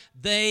God,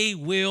 they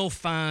will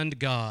find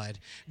God.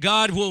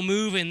 God will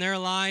move in their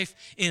life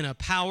in a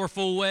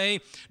powerful way,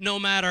 no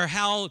matter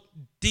how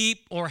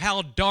deep or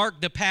how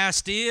dark the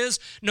past is,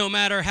 no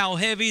matter how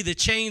heavy the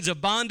chains of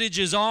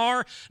bondages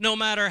are, no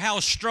matter how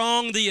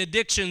strong the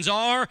addictions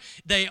are,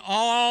 they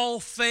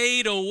all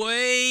fade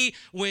away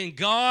when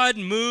God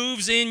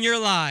moves in your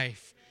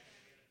life.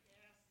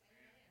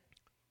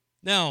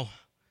 Now,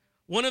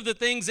 one of the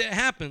things that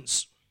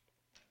happens,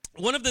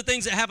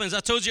 I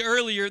told you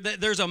earlier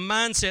that there's a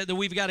mindset that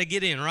we've got to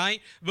get in,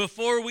 right?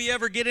 Before we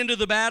ever get into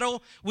the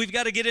battle, we've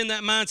got to get in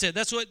that mindset.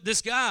 That's what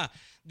this guy,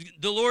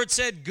 the Lord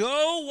said,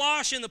 go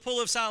wash in the pool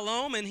of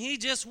Siloam, and he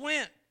just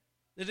went.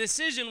 The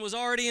decision was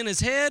already in his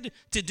head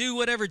to do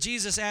whatever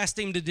Jesus asked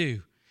him to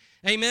do.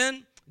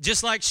 Amen?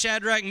 just like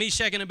Shadrach,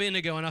 Meshach, and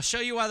Abednego. And I'll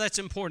show you why that's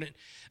important.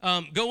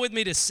 Go with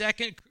me to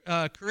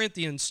 2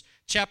 Corinthians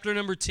chapter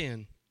number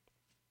 10.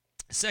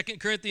 2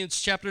 Corinthians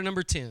chapter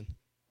number 10.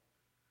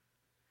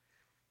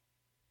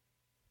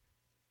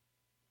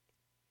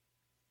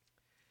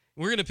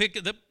 We're going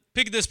to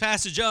pick this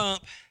passage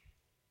up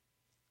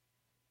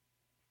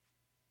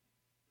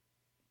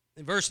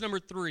in verse number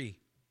 3.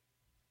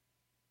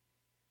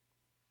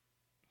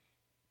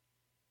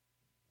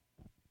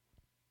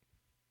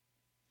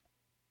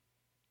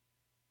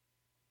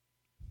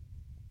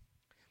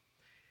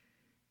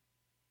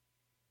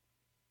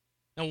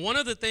 Now, one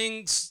of the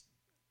things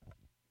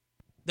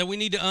that we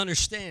need to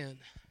understand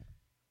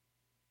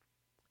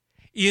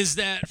is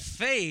that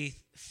faith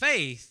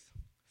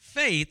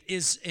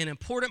is an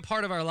important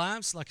part of our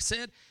lives, like I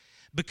said,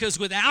 because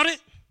without it,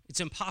 it's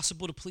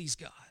impossible to please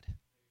God.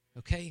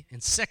 Okay?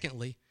 And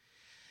secondly,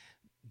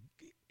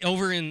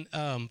 over in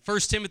 1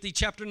 Timothy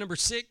chapter number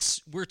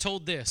 6, we're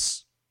told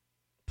this.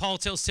 Paul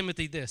tells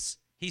Timothy this.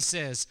 He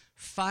says,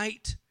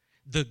 fight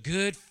the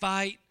good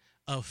fight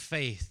of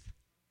faith.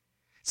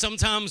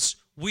 Sometimes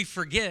we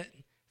forget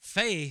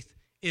faith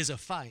is a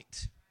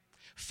fight.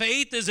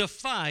 Faith is a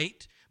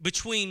fight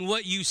between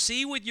what you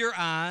see with your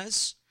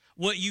eyes,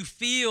 what you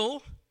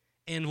feel,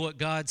 and what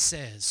God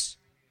says.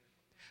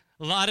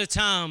 A lot of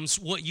times,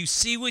 what you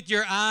see with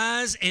your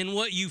eyes and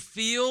what you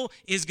feel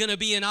is going to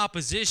be in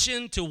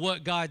opposition to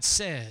what God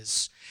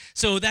says.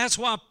 So that's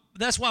why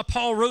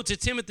Paul wrote to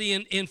Timothy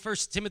in 1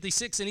 Timothy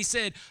 6, and he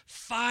said,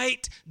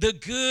 fight the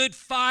good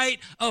fight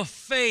of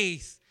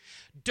faith.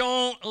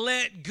 Don't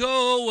let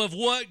go of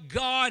what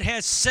God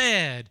has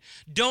said.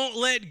 Don't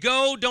let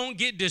go. Don't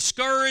get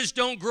discouraged.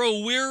 Don't grow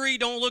weary.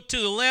 Don't look to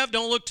the left.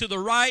 Don't look to the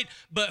right.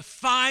 But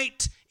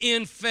fight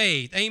in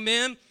faith.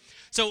 Amen?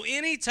 So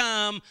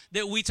anytime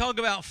that we talk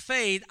about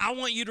faith, I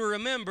want you to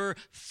remember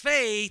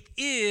faith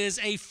is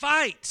a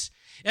fight.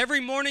 Every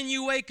morning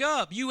you wake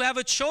up, you have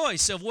a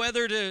choice of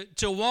whether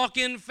to walk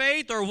in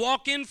faith or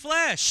walk in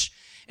flesh.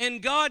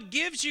 And God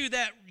gives you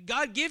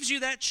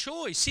that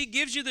choice. He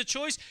gives you the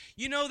choice.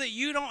 You know that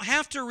you don't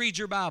have to read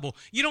your Bible.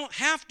 You don't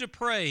have to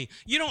pray.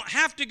 You don't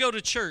have to go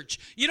to church.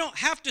 You don't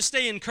have to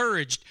stay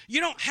encouraged.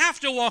 You don't have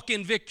to walk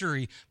in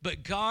victory.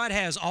 But God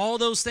has all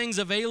those things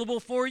available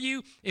for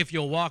you if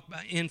you'll walk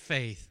in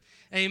faith.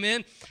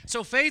 Amen.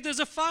 So faith is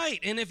a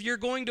fight. And if you're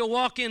going to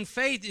walk in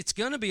faith, it's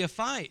going to be a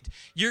fight.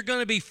 You're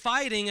going to be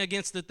fighting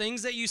against the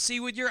things that you see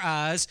with your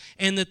eyes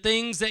and the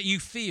things that you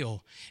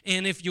feel.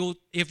 And if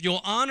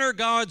you'll honor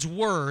God's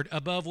word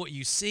above what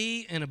you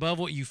see and above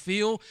what you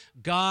feel,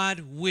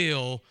 God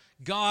will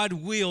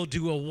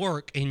do a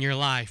work in your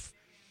life.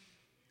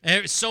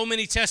 There's so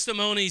many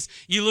testimonies.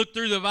 You look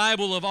through the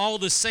Bible of all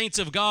the saints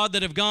of God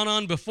that have gone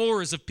on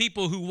before us, of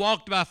people who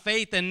walked by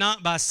faith and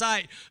not by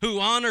sight, who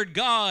honored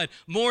God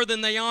more than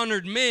they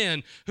honored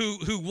men,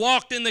 who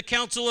walked in the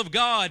counsel of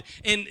God.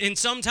 And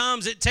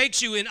sometimes it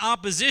takes you in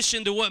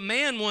opposition to what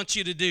man wants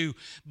you to do.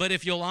 But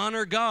if you'll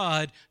honor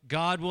God,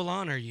 God will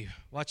honor you.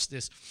 Watch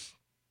this.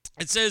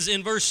 It says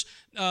in verse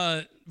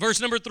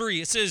number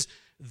 3, it says,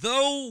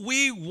 though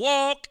we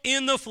walk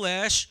in the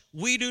flesh,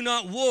 we do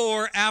not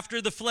war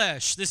after the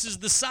flesh. This is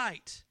the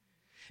sight.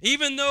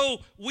 Even though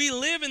we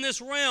live in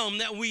this realm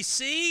that we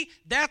see,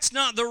 that's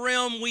not the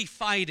realm we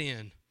fight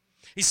in.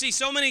 You see,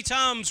 so many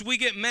times we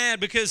get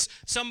mad because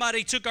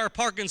somebody took our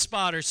parking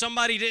spot, or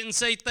somebody didn't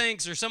say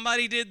thanks, or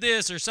somebody did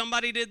this, or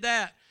somebody did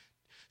that.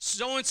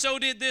 So-and-so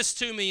did this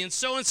to me, and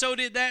so-and-so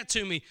did that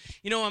to me.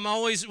 You know, I'm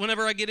always,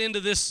 whenever I get into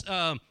this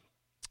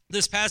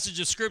passage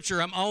of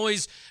Scripture, I'm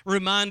always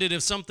reminded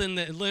of something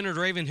that Leonard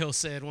Ravenhill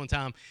said one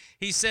time.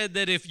 He said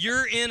that if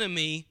your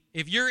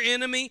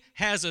enemy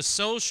has a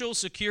social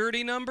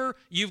security number,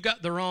 you've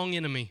got the wrong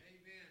enemy.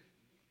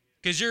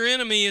 Because your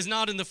enemy is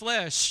not in the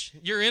flesh.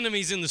 Your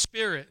enemy's in the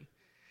spirit.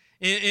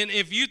 And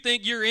if you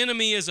think your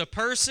enemy is a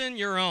person,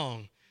 you're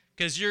wrong.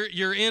 Because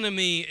your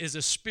enemy is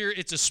a spirit.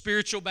 It's a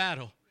spiritual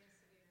battle.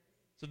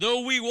 So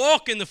though we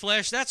walk in the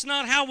flesh, that's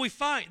not how we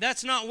fight.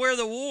 That's not where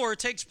the war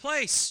takes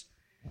place.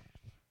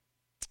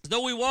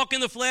 Though we walk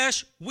in the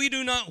flesh, we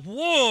do not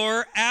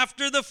war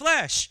after the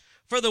flesh.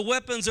 For the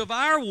weapons of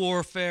our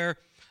warfare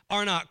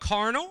are not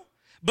carnal,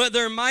 but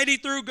they're mighty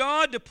through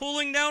God to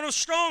pulling down of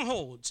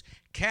strongholds,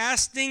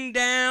 casting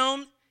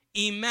down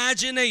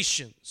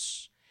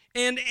imaginations,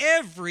 and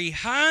every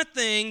high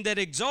thing that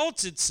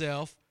exalts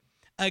itself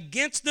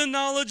against the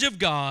knowledge of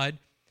God.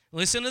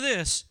 Listen to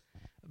this.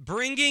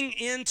 Bringing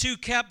into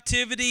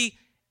captivity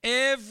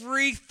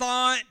every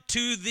thought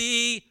to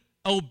the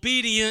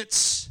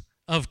obedience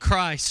of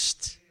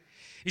Christ.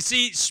 You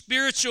see,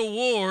 spiritual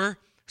war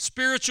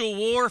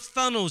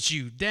funnels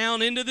you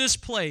down into this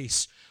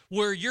place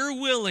where you're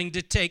willing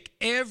to take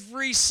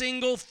every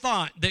single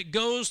thought that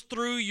goes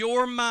through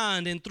your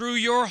mind and through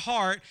your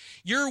heart.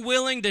 You're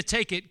willing to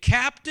take it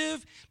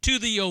captive to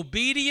the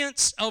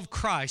obedience of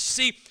Christ.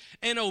 See,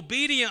 an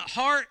obedient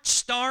heart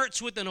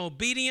starts with an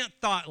obedient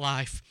thought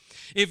life.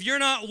 If you're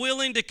not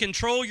willing to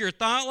control your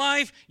thought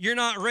life, you're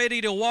not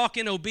ready to walk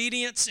in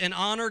obedience and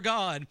honor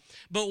God.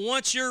 But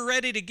once you're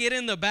ready to get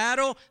in the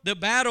battle,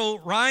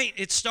 right,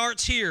 it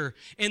starts here,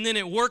 and then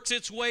it works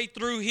its way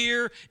through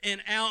here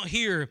and out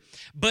here.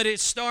 But it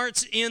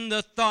starts in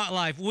the thought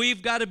life.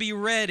 We've got to be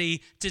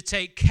ready to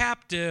take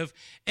captive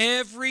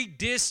every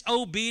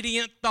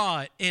disobedient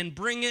thought and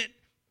bring it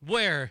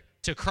where?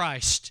 To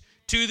Christ.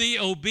 To the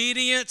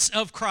obedience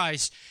of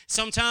Christ.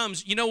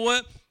 Sometimes, you know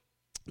what?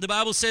 The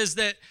Bible says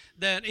that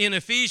in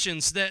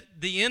Ephesians that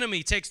the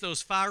enemy takes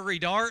those fiery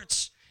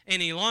darts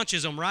and he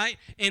launches them, right?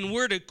 And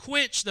we're to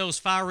quench those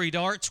fiery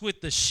darts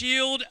with the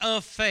shield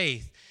of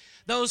faith.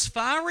 Those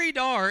fiery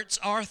darts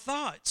are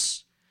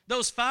thoughts.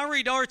 Those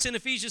fiery darts in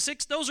Ephesians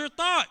 6, those are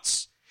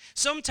thoughts.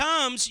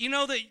 Sometimes, you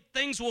know that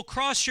things will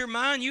cross your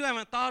mind you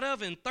haven't thought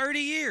of in 30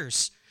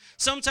 years.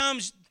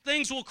 Sometimes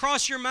things will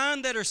cross your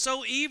mind that are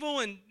so evil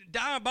and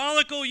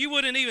diabolical you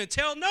wouldn't even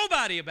tell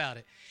nobody about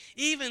it.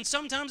 Even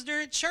sometimes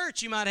during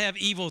church, you might have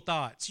evil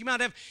thoughts. You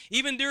might have,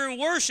 even during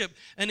worship,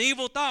 an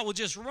evil thought will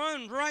just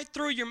run right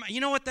through your mind.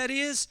 You know what that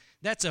is?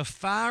 That's a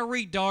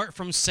fiery dart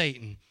from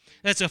Satan.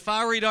 That's a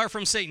fiery dart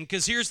from Satan.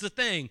 Because here's the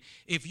thing.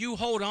 If you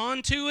hold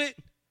on to it,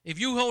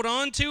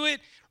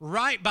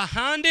 right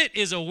behind it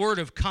is a word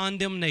of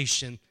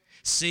condemnation.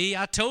 See,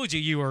 I told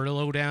you were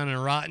low down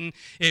and rotten.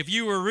 If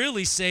you were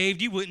really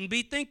saved, you wouldn't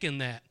be thinking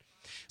that.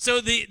 So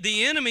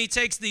the enemy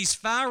takes these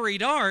fiery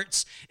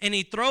darts and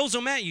he throws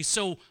them at you.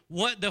 So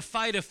what the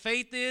fight of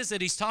faith is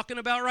that he's talking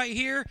about right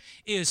here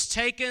is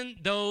taking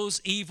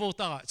those evil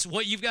thoughts.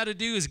 What you've got to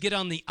do is get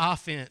on the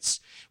offense.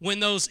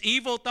 When those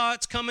evil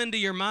thoughts come into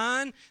your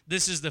mind,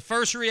 this is the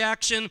first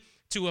reaction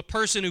to a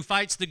person who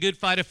fights the good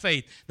fight of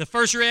faith. The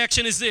first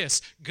reaction is this: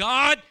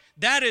 God,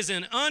 that is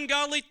an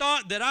ungodly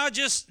thought that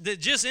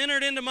just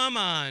entered into my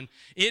mind.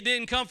 It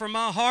didn't come from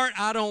my heart.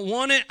 I don't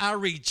want it. I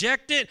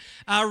reject it.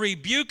 I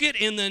rebuke it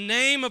in the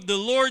name of the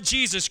Lord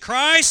Jesus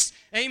Christ.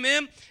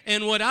 Amen.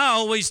 And what I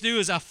always do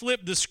is I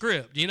flip the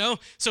script, you know.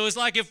 So it's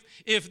like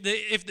if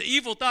the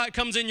evil thought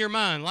comes in your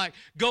mind, like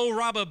go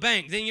rob a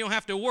bank, then you don't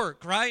have to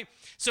work, right?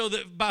 So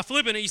that by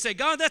flipping it, you say,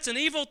 God, that's an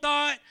evil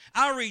thought.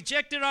 I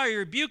reject it. I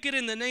rebuke it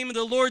in the name of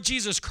the Lord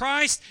Jesus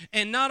Christ.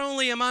 And not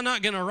only am I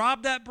not going to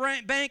rob that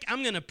bank,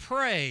 I'm going to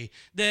pray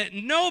that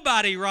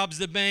nobody robs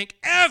the bank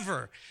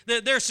ever,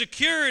 that their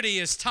security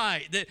is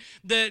tight,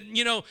 that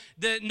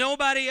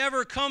nobody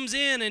ever comes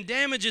in and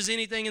damages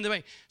anything in the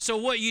bank. So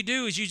what you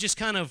do is you just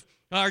kind of,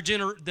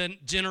 the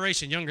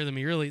generation younger than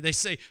me, really, they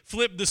say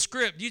flip the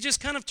script. You just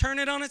kind of turn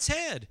it on its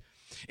head.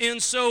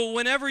 And so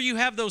whenever you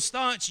have those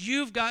thoughts,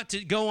 you've got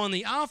to go on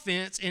the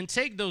offense and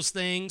take those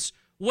things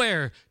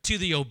where? To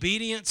the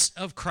obedience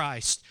of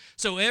Christ.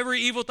 So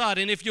every evil thought,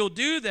 and if you'll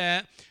do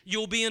that,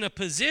 you'll be in a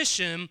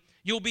position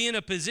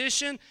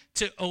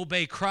to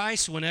obey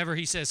Christ whenever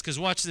he says. Because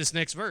watch this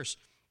next verse.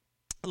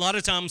 A lot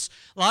of times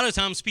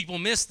people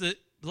miss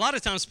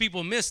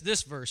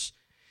this verse.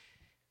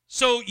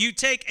 So you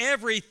take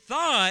every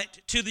thought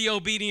to the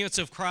obedience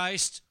of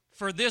Christ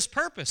for this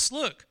purpose.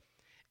 Look.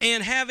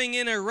 And having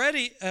in a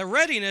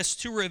readiness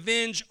to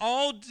revenge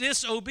all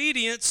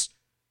disobedience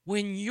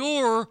when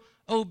your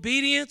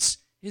obedience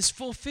is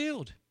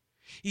fulfilled.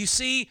 You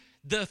see,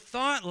 the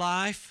thought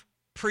life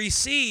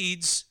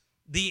precedes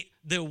the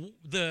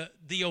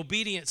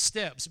obedient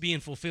steps being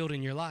fulfilled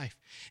in your life.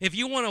 If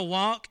you want to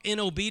walk in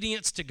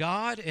obedience to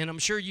God, and I'm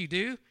sure you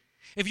do,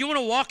 if you want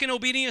to walk in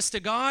obedience to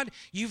God,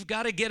 you've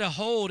got to get a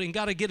hold and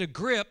got to get a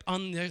grip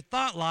on the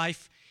thought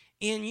life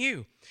in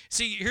you.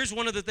 See, here's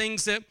one of the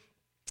things that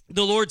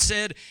the Lord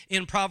said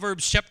in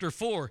Proverbs chapter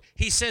 4.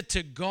 He said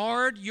to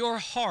guard your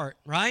heart,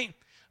 right?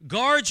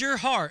 Guard your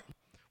heart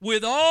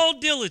with all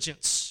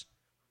diligence.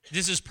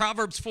 This is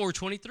Proverbs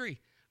 4:23.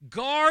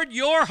 Guard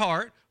your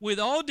heart with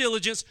all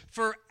diligence,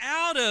 for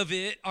out of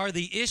it are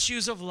the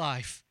issues of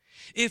life.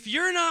 If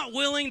you're not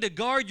willing to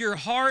guard your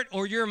heart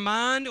or your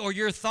mind or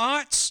your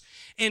thoughts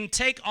and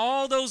take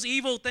all those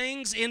evil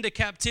things into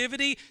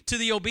captivity to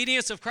the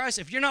obedience of Christ,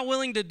 if you're not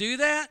willing to do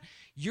that,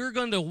 you're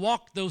going to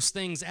walk those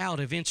things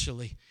out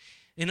eventually.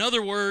 In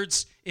other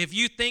words, if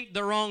you think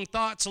the wrong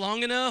thoughts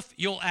long enough,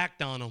 you'll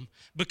act on them,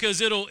 because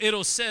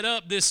it'll set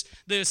up this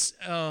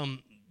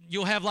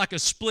you'll have like a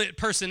split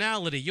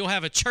personality. You'll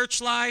have a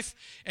church life,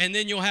 and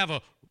then you'll have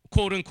a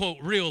quote unquote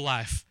real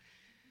life.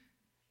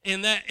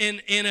 And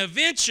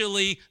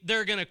eventually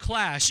they're going to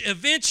clash.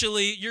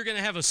 Eventually you're going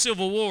to have a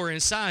civil war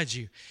inside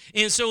you.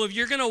 And so if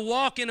you're going to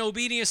walk in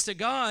obedience to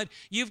God,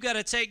 you've got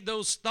to take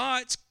those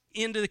thoughts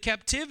into the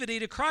captivity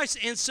to Christ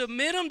and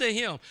submit them to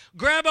him.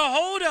 Grab a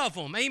hold of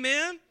them.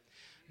 Amen.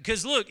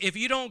 Because look, if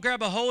you don't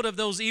grab a hold of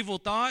those evil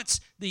thoughts,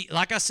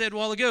 like I said a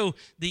while ago,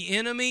 the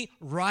enemy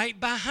right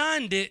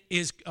behind it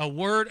is a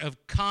word of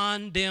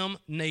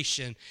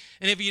condemnation.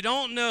 And if you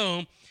don't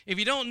know,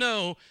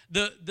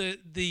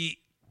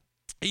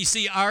 you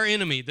see our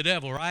enemy, the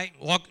devil, right?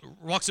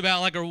 Walks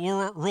about like a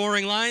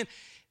roaring lion.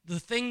 the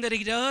thing that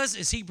he does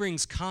is he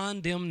brings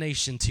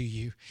condemnation to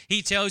you.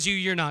 He tells you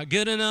you're not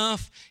good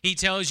enough. He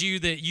tells you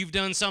that you've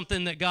done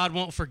something that God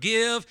won't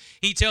forgive.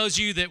 He tells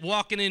you that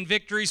walking in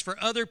victories for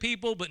other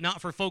people, but not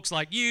for folks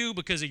like you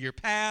because of your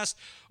past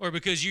or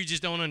because you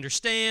just don't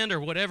understand or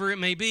whatever it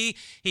may be.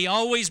 He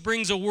always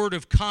brings a word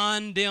of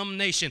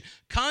condemnation.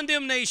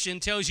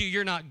 Condemnation tells you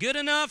you're not good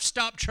enough,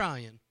 stop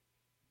trying.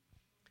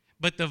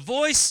 But the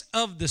voice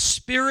of the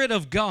Spirit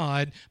of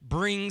God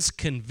brings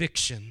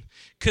conviction.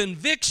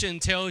 Conviction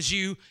tells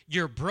you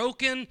you're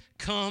broken,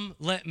 come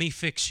let me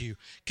fix you.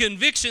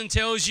 Conviction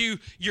tells you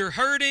you're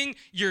hurting,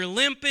 you're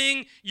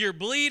limping, you're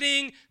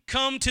bleeding,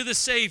 come to the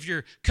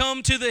Savior,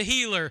 come to the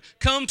healer,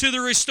 come to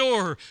the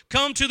restorer,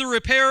 come to the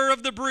repairer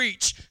of the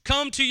breach,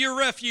 come to your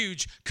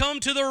refuge, come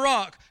to the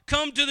rock,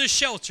 come to the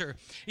shelter.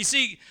 You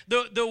see,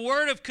 the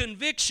word of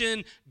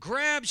conviction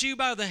grabs you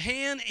by the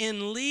hand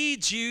and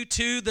leads you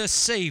to the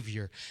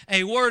Savior.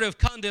 A word of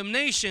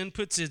condemnation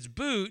puts its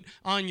boot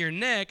on your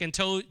neck and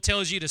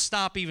tells you to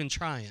stop even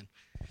trying.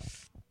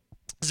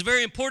 It's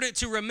very important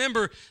to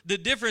remember the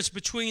difference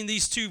between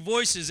these two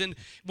voices. And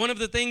one of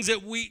the things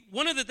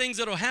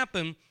that'll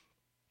happen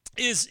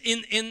is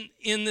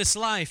in this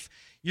life,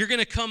 you're going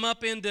to come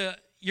up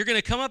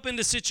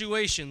into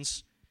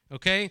situations,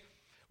 okay,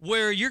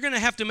 where you're going to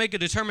have to make a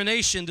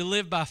determination to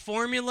live by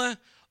formula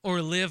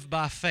or live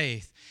by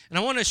faith. And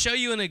I want to show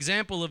you an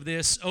example of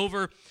this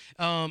over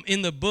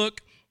in the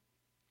book.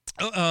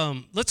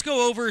 Let's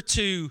go over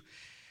to,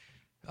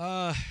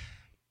 I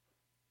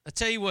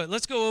tell you what,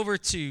 let's go over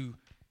to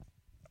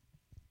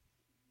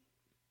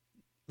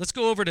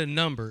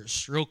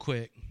Numbers real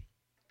quick.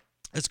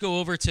 Let's go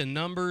over to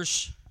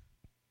Numbers.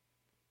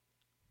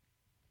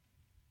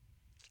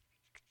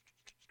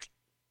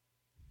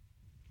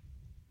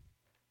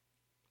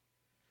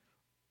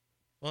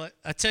 Well,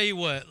 I tell you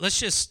what, let's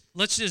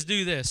just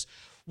do this.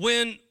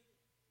 When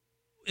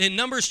in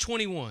Numbers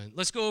 21,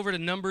 let's go over to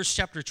Numbers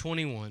chapter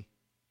 21.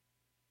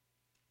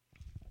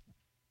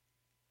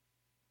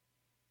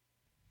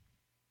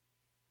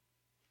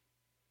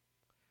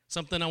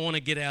 Something I want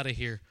to get out of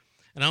here,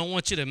 and I don't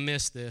want you to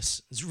miss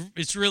this.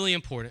 It's really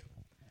important.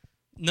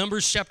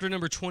 Numbers chapter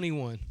number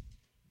 21.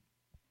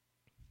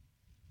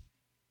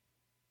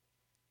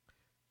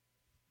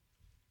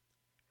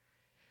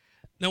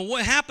 Now,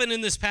 what happened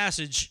in this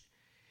passage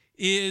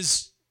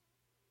is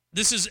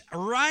this is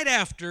right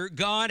after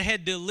God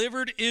had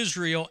delivered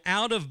Israel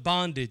out of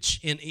bondage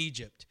in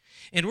Egypt.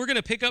 And we're going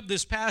to pick up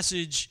this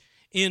passage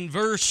in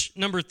verse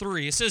number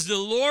 3. It says, "The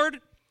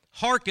Lord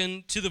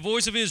hearkened to the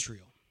voice of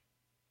Israel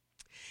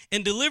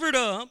and delivered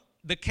up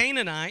the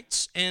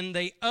Canaanites, and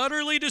they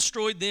utterly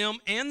destroyed them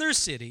and their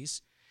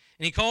cities.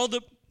 And he called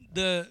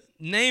the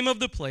name of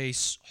the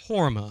place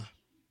Hormah.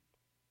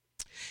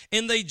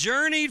 And they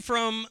journeyed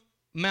from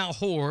Mount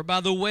Hor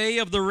by the way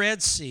of the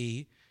Red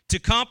Sea to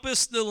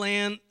compass the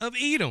land of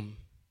Edom."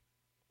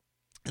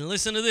 And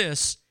listen to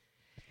this.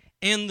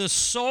 "And the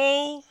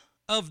soul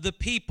of the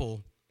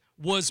people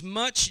was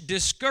much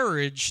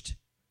discouraged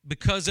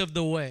because of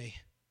the way."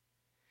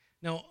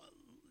 Now,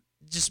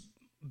 just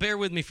bear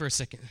with me for a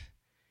second.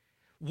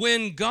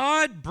 When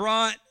God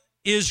brought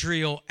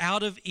Israel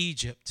out of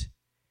Egypt,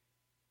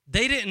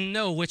 they didn't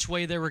know which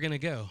way they were going to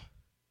go.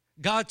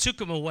 God took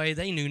them away,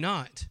 they knew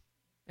not.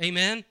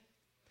 Amen?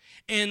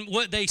 And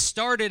what they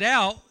started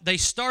out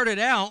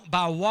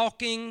by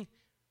walking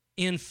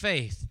in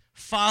faith,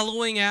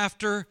 following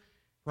after,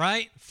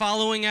 right?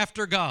 Following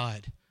after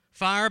God.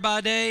 Fire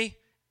by night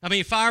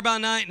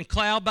and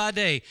cloud by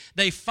day.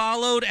 They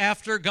followed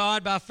after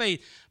God by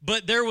faith.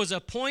 But there was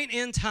a point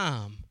in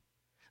time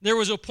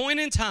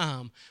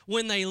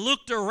when they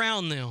looked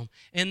around them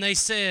and they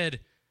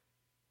said,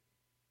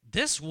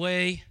 this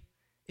way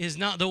is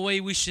not the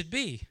way we should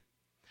be.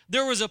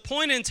 There was a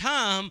point in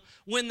time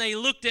when they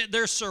looked at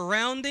their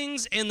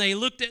surroundings and they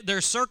looked at their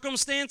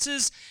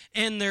circumstances,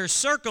 and their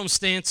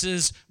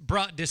circumstances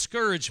brought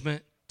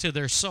discouragement to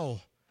their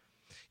soul.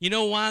 You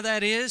know why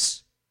that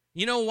is?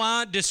 You know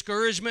why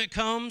discouragement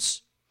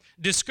comes?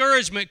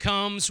 Discouragement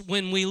comes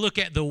when we look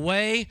at the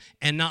way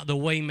and not the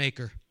way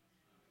maker.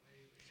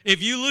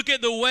 If you look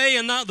at the way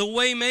and not the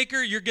way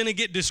maker, you're going to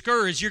get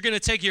discouraged. You're going to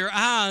take your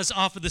eyes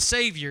off of the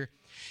Savior.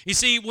 You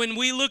see, when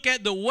we look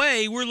at the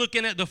way, we're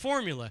looking at the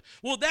formula.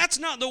 Well, that's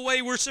not the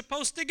way we're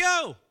supposed to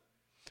go.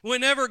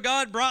 Whenever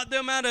God brought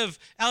them out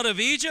of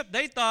Egypt,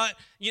 they thought,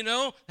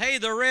 hey,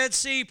 the Red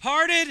Sea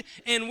parted,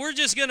 and we're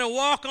just going to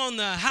walk on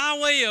the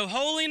highway of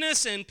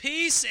holiness and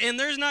peace, and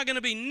there's not going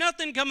to be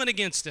nothing coming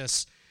against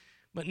us.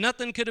 But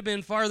nothing could have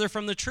been farther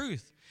from the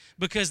truth,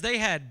 because they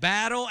had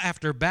battle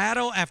after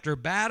battle after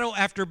battle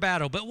after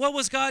battle. But what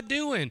was God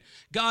doing?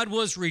 God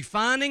was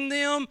refining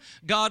them.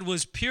 God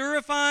was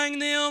purifying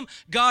them.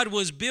 God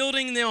was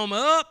building them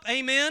up,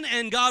 amen,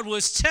 and God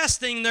was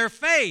testing their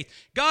faith.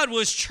 God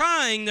was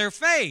trying their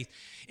faith.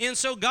 And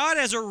so God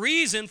has a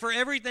reason for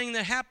everything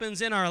that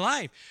happens in our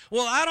life.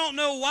 Well, I don't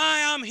know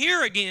why I'm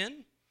here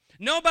again.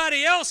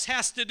 Nobody else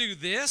has to do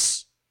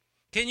this.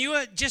 Can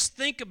you just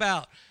think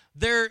about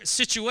their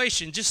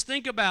situation? Just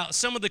think about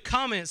some of the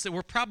comments that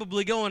were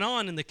probably going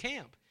on in the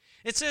camp.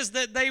 It says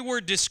that they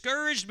were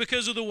discouraged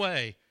because of the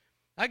way.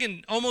 I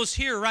can almost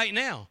hear right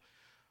now.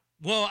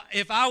 Well,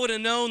 if I would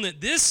have known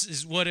that this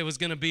is what it was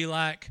going to be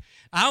like,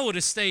 I would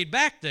have stayed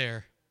back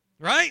there,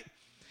 right?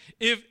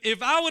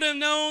 If I would have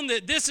known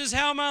that this is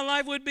how my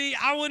life would be,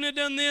 I wouldn't have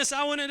done this.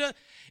 I wouldn't have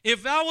done.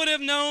 If I would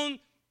have known,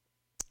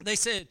 they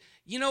said,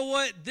 you know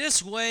what?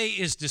 This way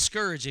is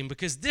discouraging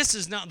because this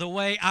is not the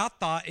way I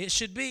thought it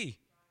should be.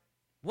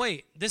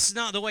 Wait, this is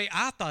not the way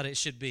I thought it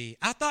should be.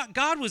 I thought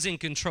God was in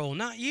control,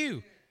 not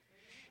you.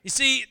 You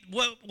see,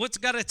 what's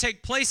got to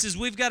take place is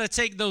we've got to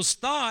take those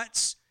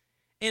thoughts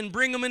and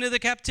bring them into the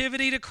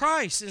captivity to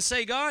Christ and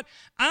say, God,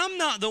 I'm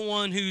not the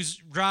one who's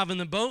driving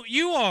the boat.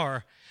 You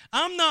are.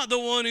 I'm not the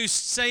one who's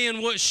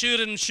saying what should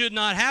and should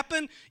not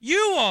happen.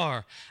 You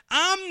are.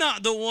 I'm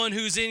not the one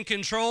who's in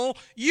control.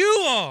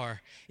 You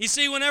are. You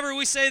see, whenever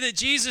we say that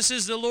Jesus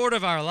is the Lord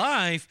of our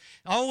life,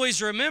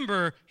 always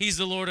remember He's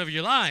the Lord of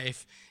your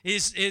life.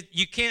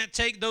 You can't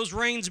take those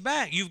reins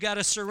back. You've got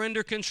to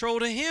surrender control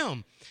to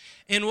Him.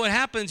 And what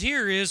happens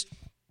here is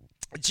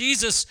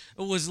Jesus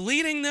was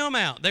leading them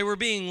out. They were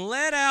being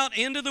led out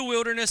into the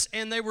wilderness,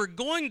 and they were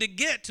going to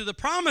get to the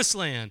promised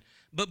land.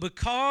 But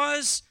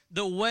because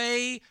the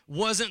way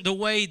wasn't the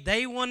way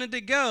they wanted to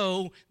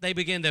go, they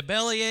began to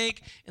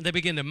bellyache, and they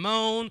began to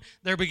moan.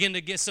 They began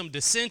to get some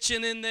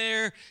dissension in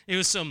there. It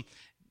was some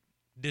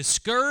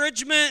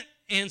discouragement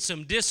and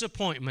some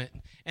disappointment.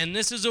 And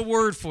this is a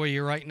word for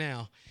you right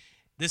now.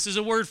 This is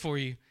a word for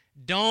you.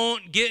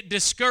 Don't get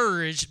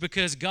discouraged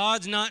because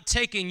God's not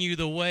taking you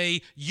the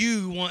way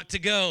you want to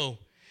go.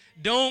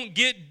 Don't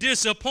get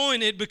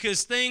disappointed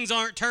because things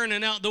aren't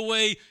turning out the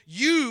way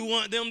you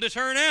want them to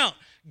turn out.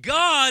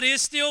 God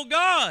is still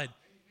God.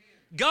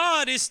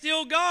 God is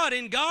still God,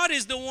 and God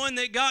is the one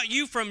that got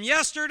you from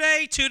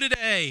yesterday to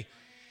today.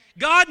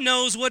 God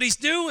knows what He's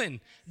doing.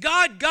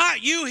 God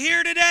got you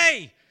here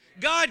today.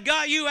 God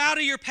got you out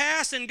of your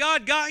past, and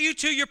God got you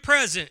to your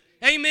present.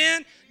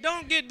 Amen?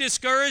 Don't get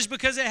discouraged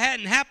because it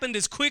hadn't happened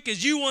as quick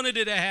as you wanted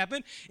it to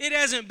happen. It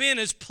hasn't been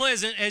as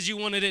pleasant as you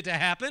wanted it to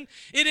happen.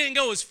 It didn't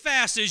go as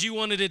fast as you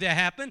wanted it to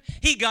happen.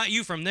 He got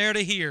you from there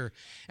to here.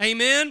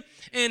 Amen?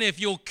 And if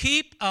you'll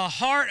keep a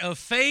heart of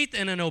faith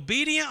and an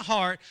obedient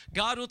heart,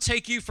 God will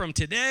take you from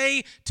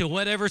today to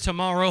whatever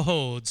tomorrow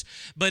holds.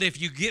 But if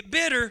you get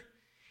bitter,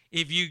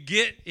 if you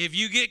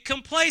get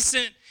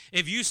complacent,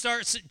 if you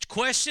start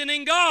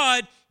questioning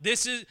God,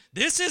 this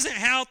isn't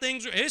how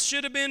things are. It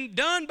should have been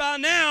done by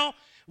now.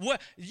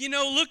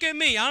 Look at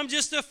me. I'm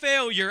just a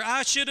failure.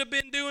 I should have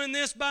been doing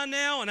this by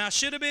now, and I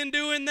should have been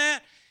doing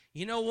that.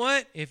 You know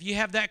what? If you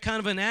have that kind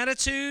of an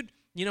attitude,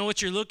 you know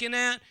what you're looking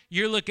at?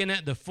 You're looking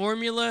at the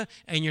formula,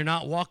 and you're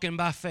not walking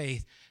by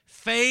faith.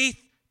 Faith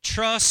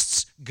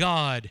trusts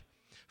God.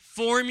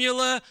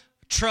 Formula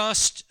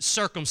trusts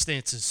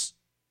circumstances.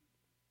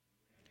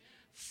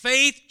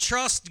 Faith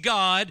trusts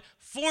God.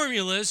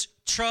 Formulas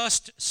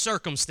trust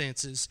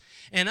circumstances.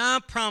 And I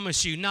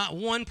promise you, not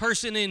one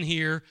person in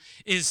here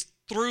is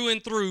through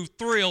and through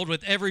thrilled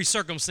with every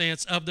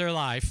circumstance of their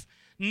life.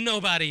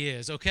 Nobody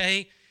is,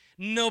 okay?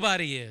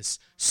 Nobody is.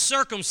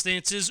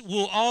 Circumstances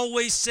will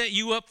always set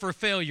you up for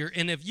failure.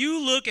 And if you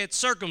look at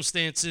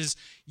circumstances,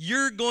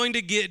 you're going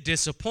to get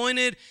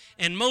disappointed.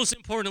 And most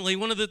importantly,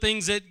 one of the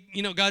things that,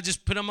 God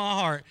just put on my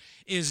heart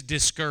is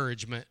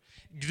discouragement.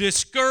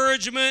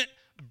 Discouragement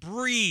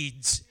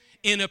breeds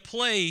in a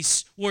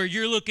place where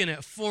you're looking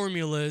at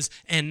formulas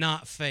and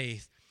not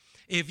faith.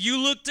 If you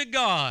look to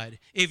God,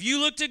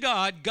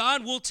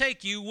 God will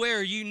take you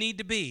where you need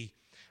to be.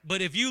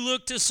 But if you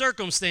look to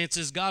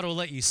circumstances, God will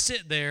let you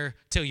sit there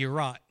till you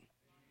rot.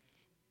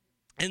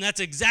 And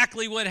that's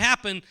exactly what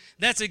happened.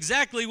 That's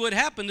exactly what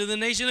happened to the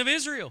nation of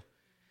Israel.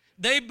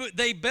 They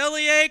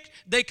bellyached,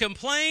 they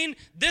complained.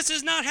 This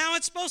is not how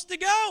it's supposed to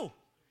go.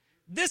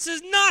 This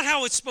is not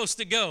how it's supposed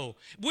to go.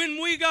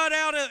 When we got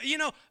out of,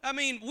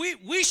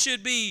 we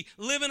should be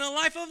living a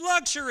life of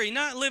luxury,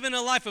 not living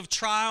a life of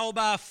trial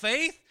by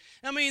faith.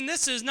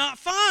 This is not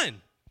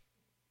fun.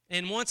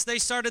 And once they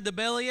started the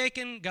belly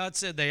aching, God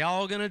said they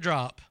all going to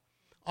drop.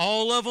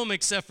 All of them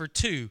except for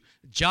two,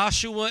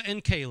 Joshua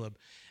and Caleb.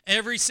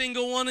 Every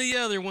single one of the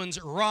other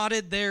ones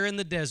rotted there in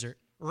the desert.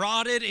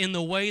 Rotted in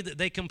the way that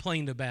they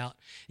complained about.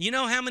 You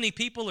know how many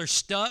people are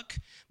stuck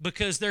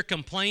because they're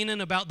complaining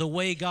about the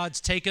way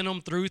God's taken them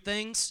through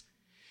things?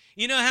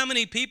 You know how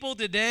many people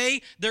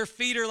today, their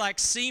feet are like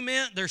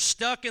cement, they're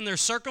stuck in their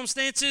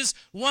circumstances?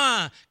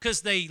 Why?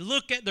 Because they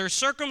look at their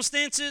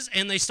circumstances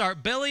and they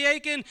start belly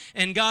aching,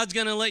 and God's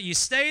going to let you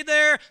stay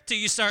there till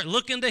you start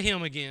looking to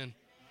Him again.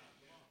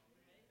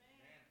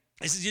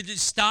 You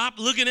just stop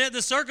looking at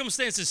the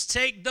circumstances.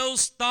 Take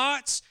those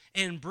thoughts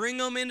and bring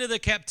them into the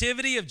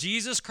captivity of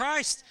Jesus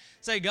Christ.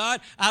 Say,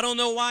 God, I don't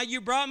know why you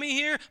brought me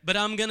here, but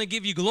I'm going to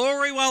give you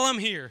glory while I'm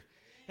here.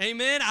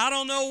 Amen. I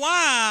don't know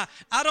why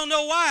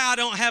I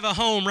don't have a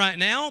home right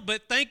now,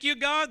 but thank you,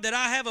 God, that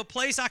I have a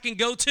place I can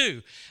go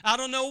to. I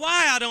don't know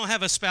why I don't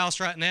have a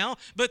spouse right now,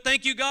 but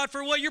thank you, God,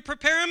 for what you're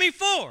preparing me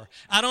for.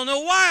 I don't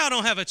know why I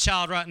don't have a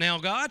child right now,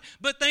 God,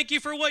 but thank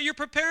you for what you're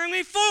preparing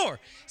me for.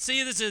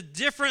 See, this is a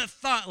different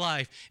thought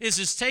life. This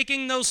is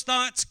taking those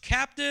thoughts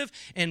captive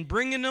and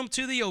bringing them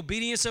to the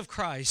obedience of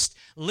Christ,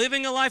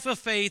 living a life of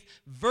faith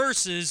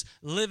versus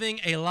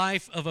living a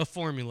life of a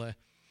formula.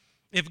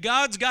 If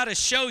God's got to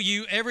show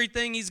you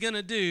everything he's going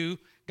to do,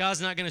 God's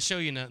not going to show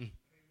you nothing.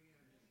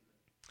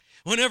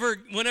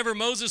 Whenever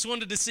Moses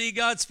wanted to see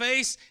God's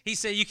face, he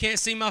said, you can't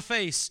see my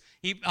face.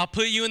 I'll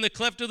put you in the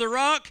cleft of the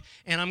rock,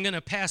 and I'm going to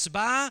pass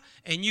by,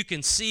 and you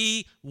can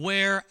see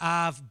where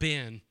I've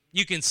been.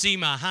 You can see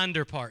my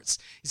hinder parts.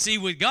 You see,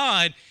 with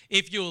God,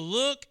 if you'll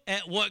look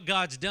at what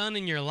God's done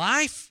in your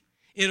life,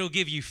 it'll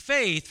give you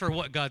faith for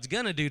what God's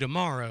going to do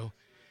tomorrow.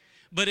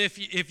 But if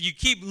you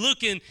keep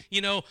looking,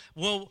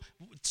 well,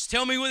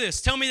 tell me with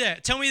this, tell me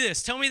that, tell me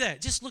this, tell me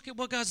that. Just look at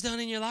what God's done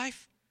in your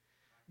life.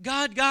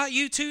 God got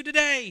you to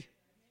today.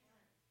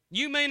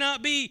 You may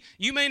not be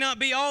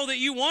all that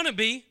you want to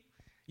be.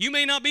 You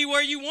may not be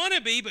where you want to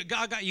be, but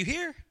God got you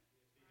here.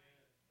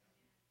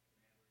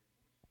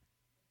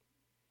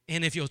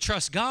 And if you'll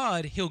trust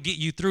God, he'll get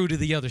you through to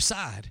the other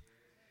side.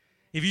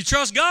 If you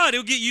trust God,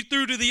 he'll get you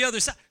through to the other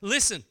side.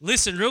 Listen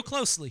real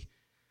closely.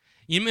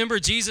 You remember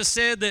Jesus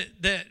said that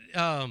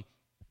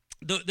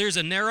there's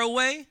a narrow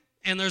way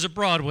and there's a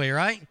broad way,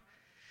 right?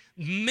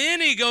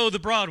 Many go the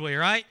broad way,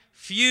 right?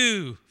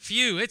 Few.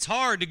 It's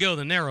hard to go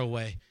the narrow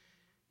way.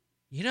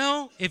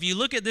 If you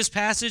look at this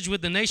passage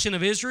with the nation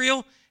of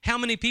Israel, how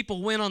many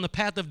people went on the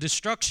path of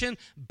destruction?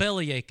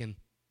 Belly aching.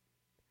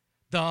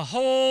 The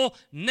whole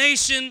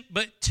nation,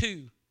 but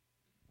 2.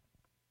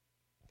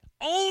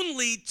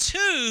 Only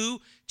 2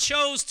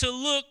 chose to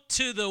look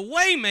to the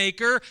way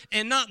maker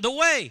and not the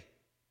way.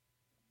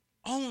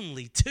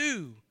 Only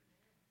 2.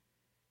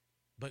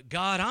 But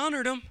God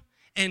honored them,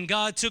 and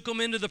God took them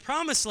into the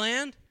promised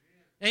land.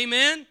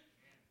 Amen?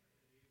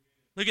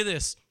 Look at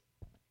this.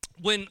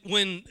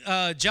 When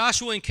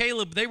Joshua and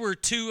Caleb, they were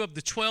 2 of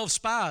the 12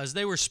 spies.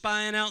 They were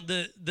spying out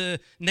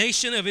the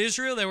nation of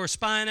Israel. They were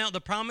spying out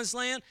the promised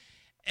land.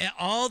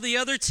 All the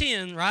other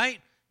 10, right?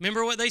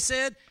 Remember what they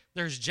said?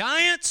 There's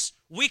giants.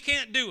 We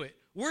can't do it.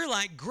 We're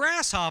like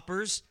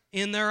grasshoppers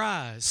in their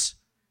eyes.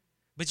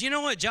 But you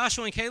know what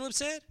Joshua and Caleb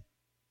said?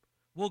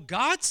 Well,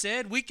 God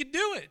said we could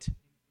do it.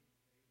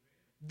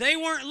 They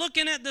weren't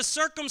looking at the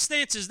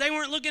circumstances. They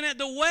weren't looking at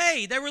the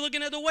way. They were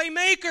looking at the way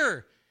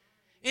maker.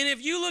 And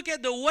if you look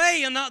at the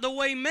way and not the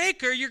way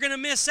maker, you're going to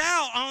miss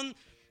out on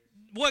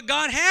what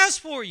God has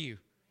for you.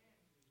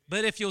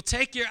 But if you'll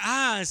take your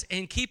eyes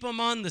and keep them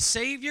on the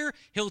Savior,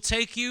 he'll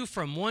take you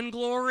from one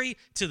glory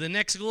to the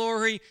next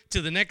glory, to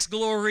the next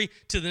glory,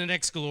 to the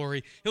next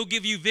glory. He'll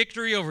give you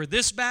victory over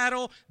this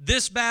battle,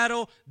 this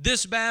battle,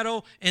 this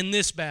battle, and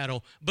this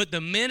battle. But the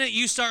minute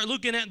you start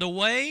looking at the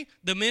way,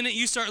 the minute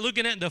you start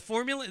looking at the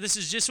formula, this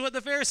is just what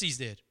the Pharisees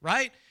did,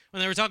 right? When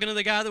they were talking to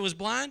the guy that was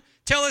blind,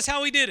 tell us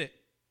how he did it.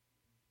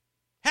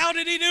 How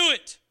did he do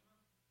it?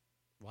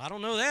 Well, I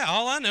don't know that.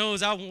 All I know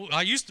is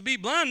I used to be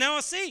blind, now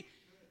I see.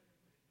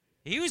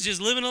 He was just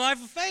living a life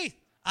of faith.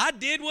 I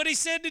did what he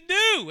said to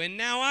do, and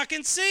now I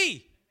can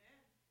see.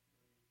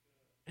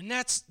 And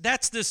that's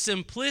the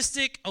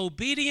simplistic,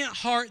 obedient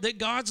heart that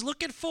God's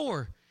looking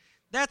for.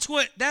 That's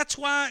why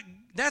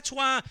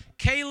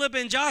Caleb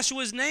and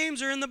Joshua's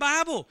names are in the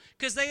Bible,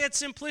 because they had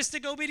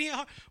simplistic, obedient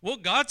heart. Well,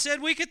 God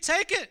said we could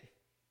take it.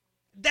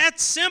 That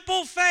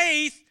simple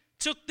faith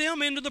took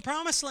them into the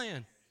promised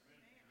land.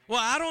 Well,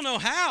 I don't know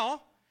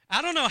how.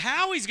 I don't know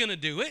how he's going to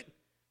do it,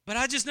 but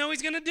I just know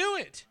he's going to do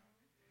it.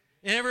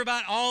 And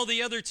everybody, all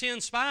the other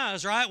 10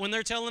 spies, right, when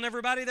they're telling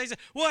everybody, they say,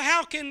 well,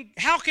 how can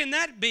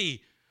that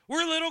be?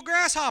 We're little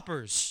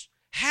grasshoppers.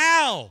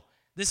 How?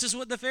 This is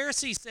what the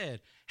Pharisees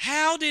said.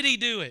 How did he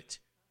do it?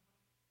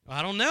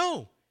 I don't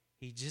know.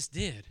 He just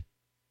did.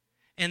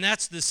 And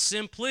that's the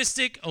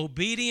simplistic,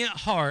 obedient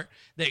heart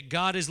that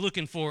God is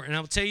looking for. And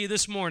I'll tell you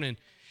this morning,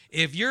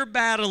 if you're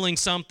battling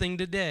something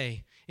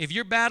today,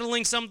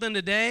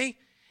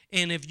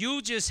 and if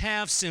you just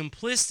have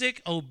simplistic,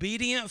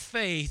 obedient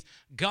faith,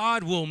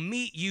 God will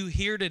meet you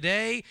here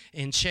today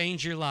and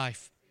change your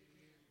life.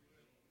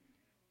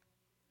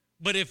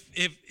 But if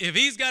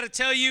he's got to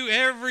tell you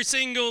every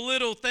single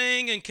little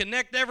thing and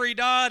connect every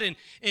dot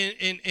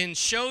and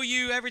show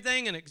you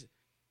everything,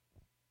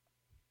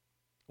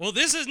 well,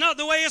 this is not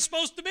the way it's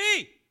supposed to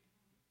be.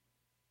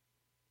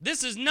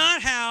 This is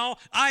not how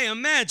I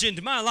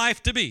imagined my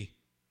life to be.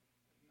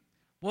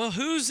 Well,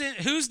 who's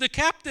the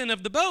captain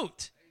of the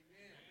boat?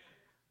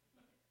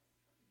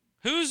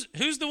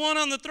 Who's the one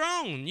on the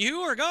throne,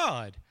 you or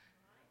God?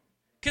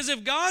 Because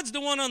if God's the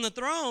one on the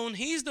throne,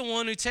 he's the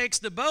one who takes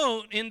the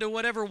boat into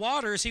whatever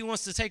waters he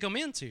wants to take them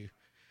into.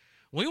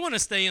 We want to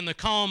stay in the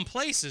calm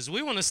places.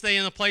 We want to stay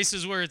in the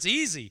places where it's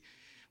easy.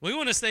 We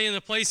want to stay in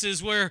the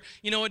places where,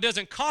 it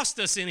doesn't cost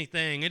us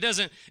anything. It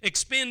doesn't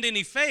expend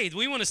any faith.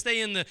 We want to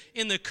stay in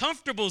the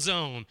comfortable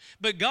zone.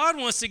 But God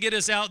wants to get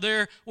us out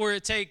there where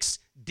it takes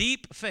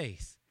deep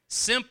faith,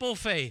 simple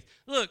faith.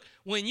 Look,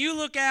 when you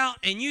look out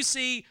and you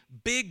see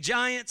big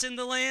giants in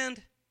the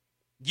land,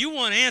 you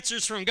want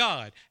answers from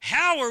God.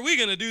 How are we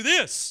going to do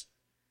this?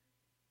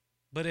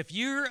 But if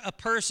you're a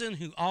person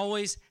who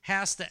always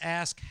has to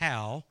ask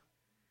how,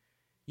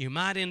 you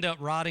might end up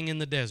rotting in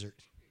the desert.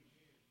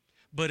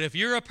 But if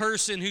you're a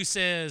person who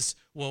says,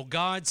 well,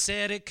 God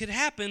said it could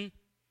happen,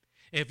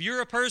 if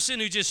you're a person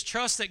who just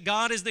trusts that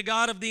God is the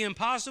God of the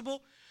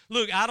impossible,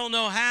 look, I don't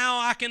know how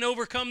I can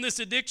overcome this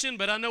addiction,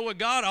 but I know with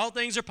God, all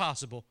things are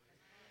possible.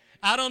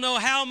 I don't know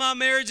how my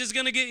marriage is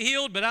going to get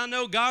healed, but I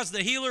know God's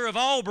the healer of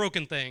all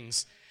broken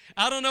things.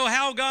 I don't know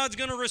how God's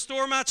going to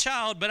restore my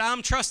child, but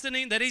I'm trusting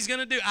Him that He's going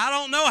to do. I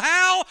don't know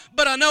how,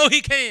 but I know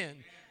He can.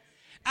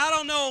 I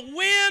don't know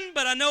when,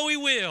 but I know He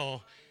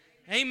will.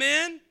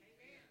 Amen?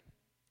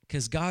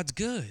 Because God's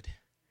good.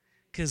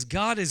 Because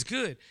God is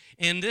good.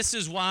 And this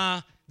is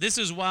why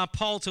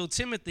Paul told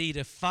Timothy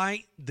to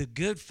fight the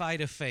good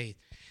fight of faith.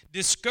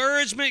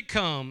 Discouragement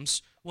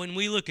comes when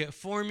we look at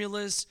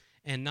formulas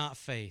and not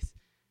faith.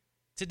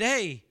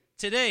 Today,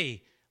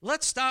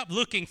 let's stop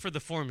looking for the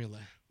formula.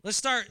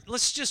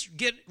 Let's just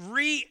get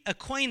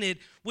reacquainted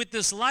with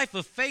this life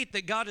of faith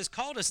that God has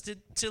called us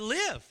to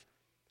live.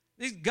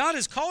 God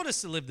has called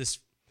us to live this.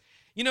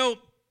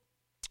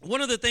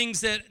 One of the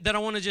things that I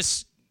want to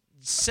just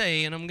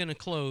say, and I'm going to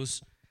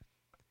close,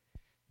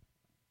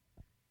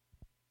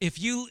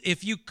 if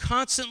you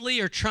constantly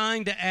are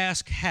trying to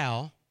ask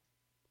how,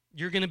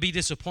 you're going to be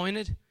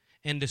disappointed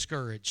and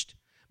discouraged.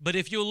 But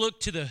if you'll look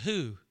to the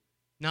who,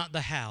 not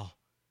the how,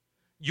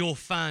 you'll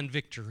find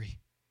victory.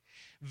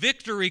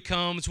 Victory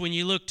comes when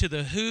you look to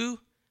the who,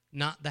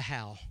 not the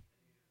how.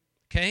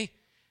 Okay?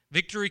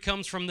 Victory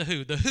comes from the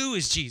who. The who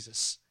is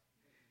Jesus.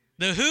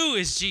 The who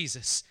is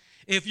Jesus.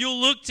 If you'll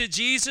look to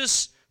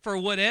Jesus for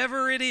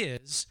whatever it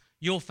is,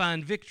 you'll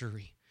find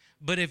victory.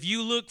 But if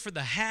you look for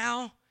the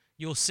how,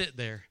 you'll sit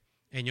there,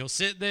 and you'll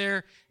sit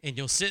there, and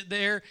you'll sit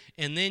there,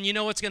 and then you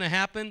know what's going to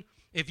happen?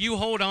 If you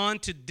hold on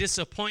to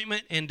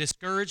disappointment and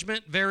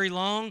discouragement very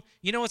long,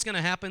 you know what's going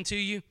to happen to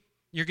you?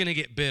 You're going to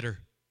get bitter.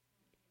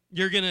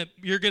 You're going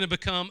to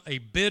become a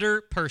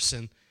bitter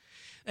person.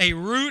 A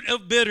root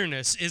of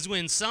bitterness is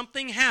when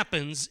something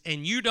happens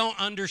and you don't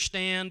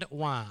understand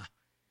why.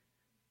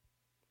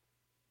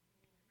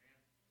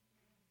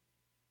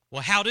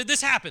 Well, how did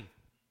this happen?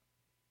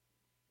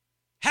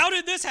 How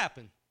did this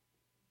happen?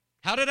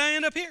 How did I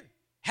end up here?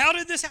 How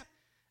did this happen?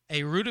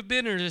 A root of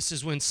bitterness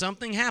is when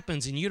something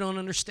happens and you don't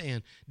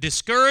understand.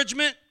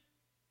 Discouragement,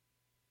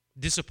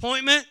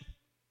 disappointment,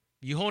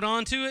 you hold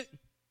on to it,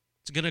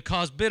 it's going to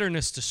cause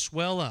bitterness to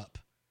swell up.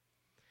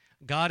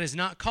 God has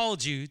not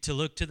called you to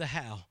look to the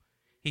how.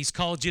 He's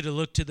called you to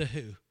look to the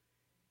who.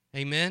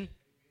 Amen?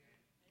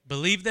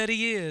 Believe that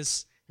He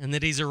is and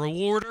that He's a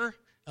rewarder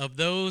of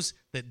those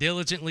that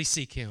diligently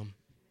seek Him.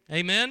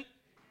 Amen?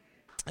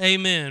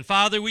 Amen.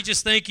 Father, we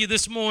just thank You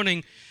this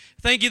morning.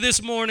 Thank You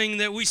this morning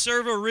that we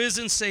serve a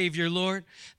risen Savior, Lord.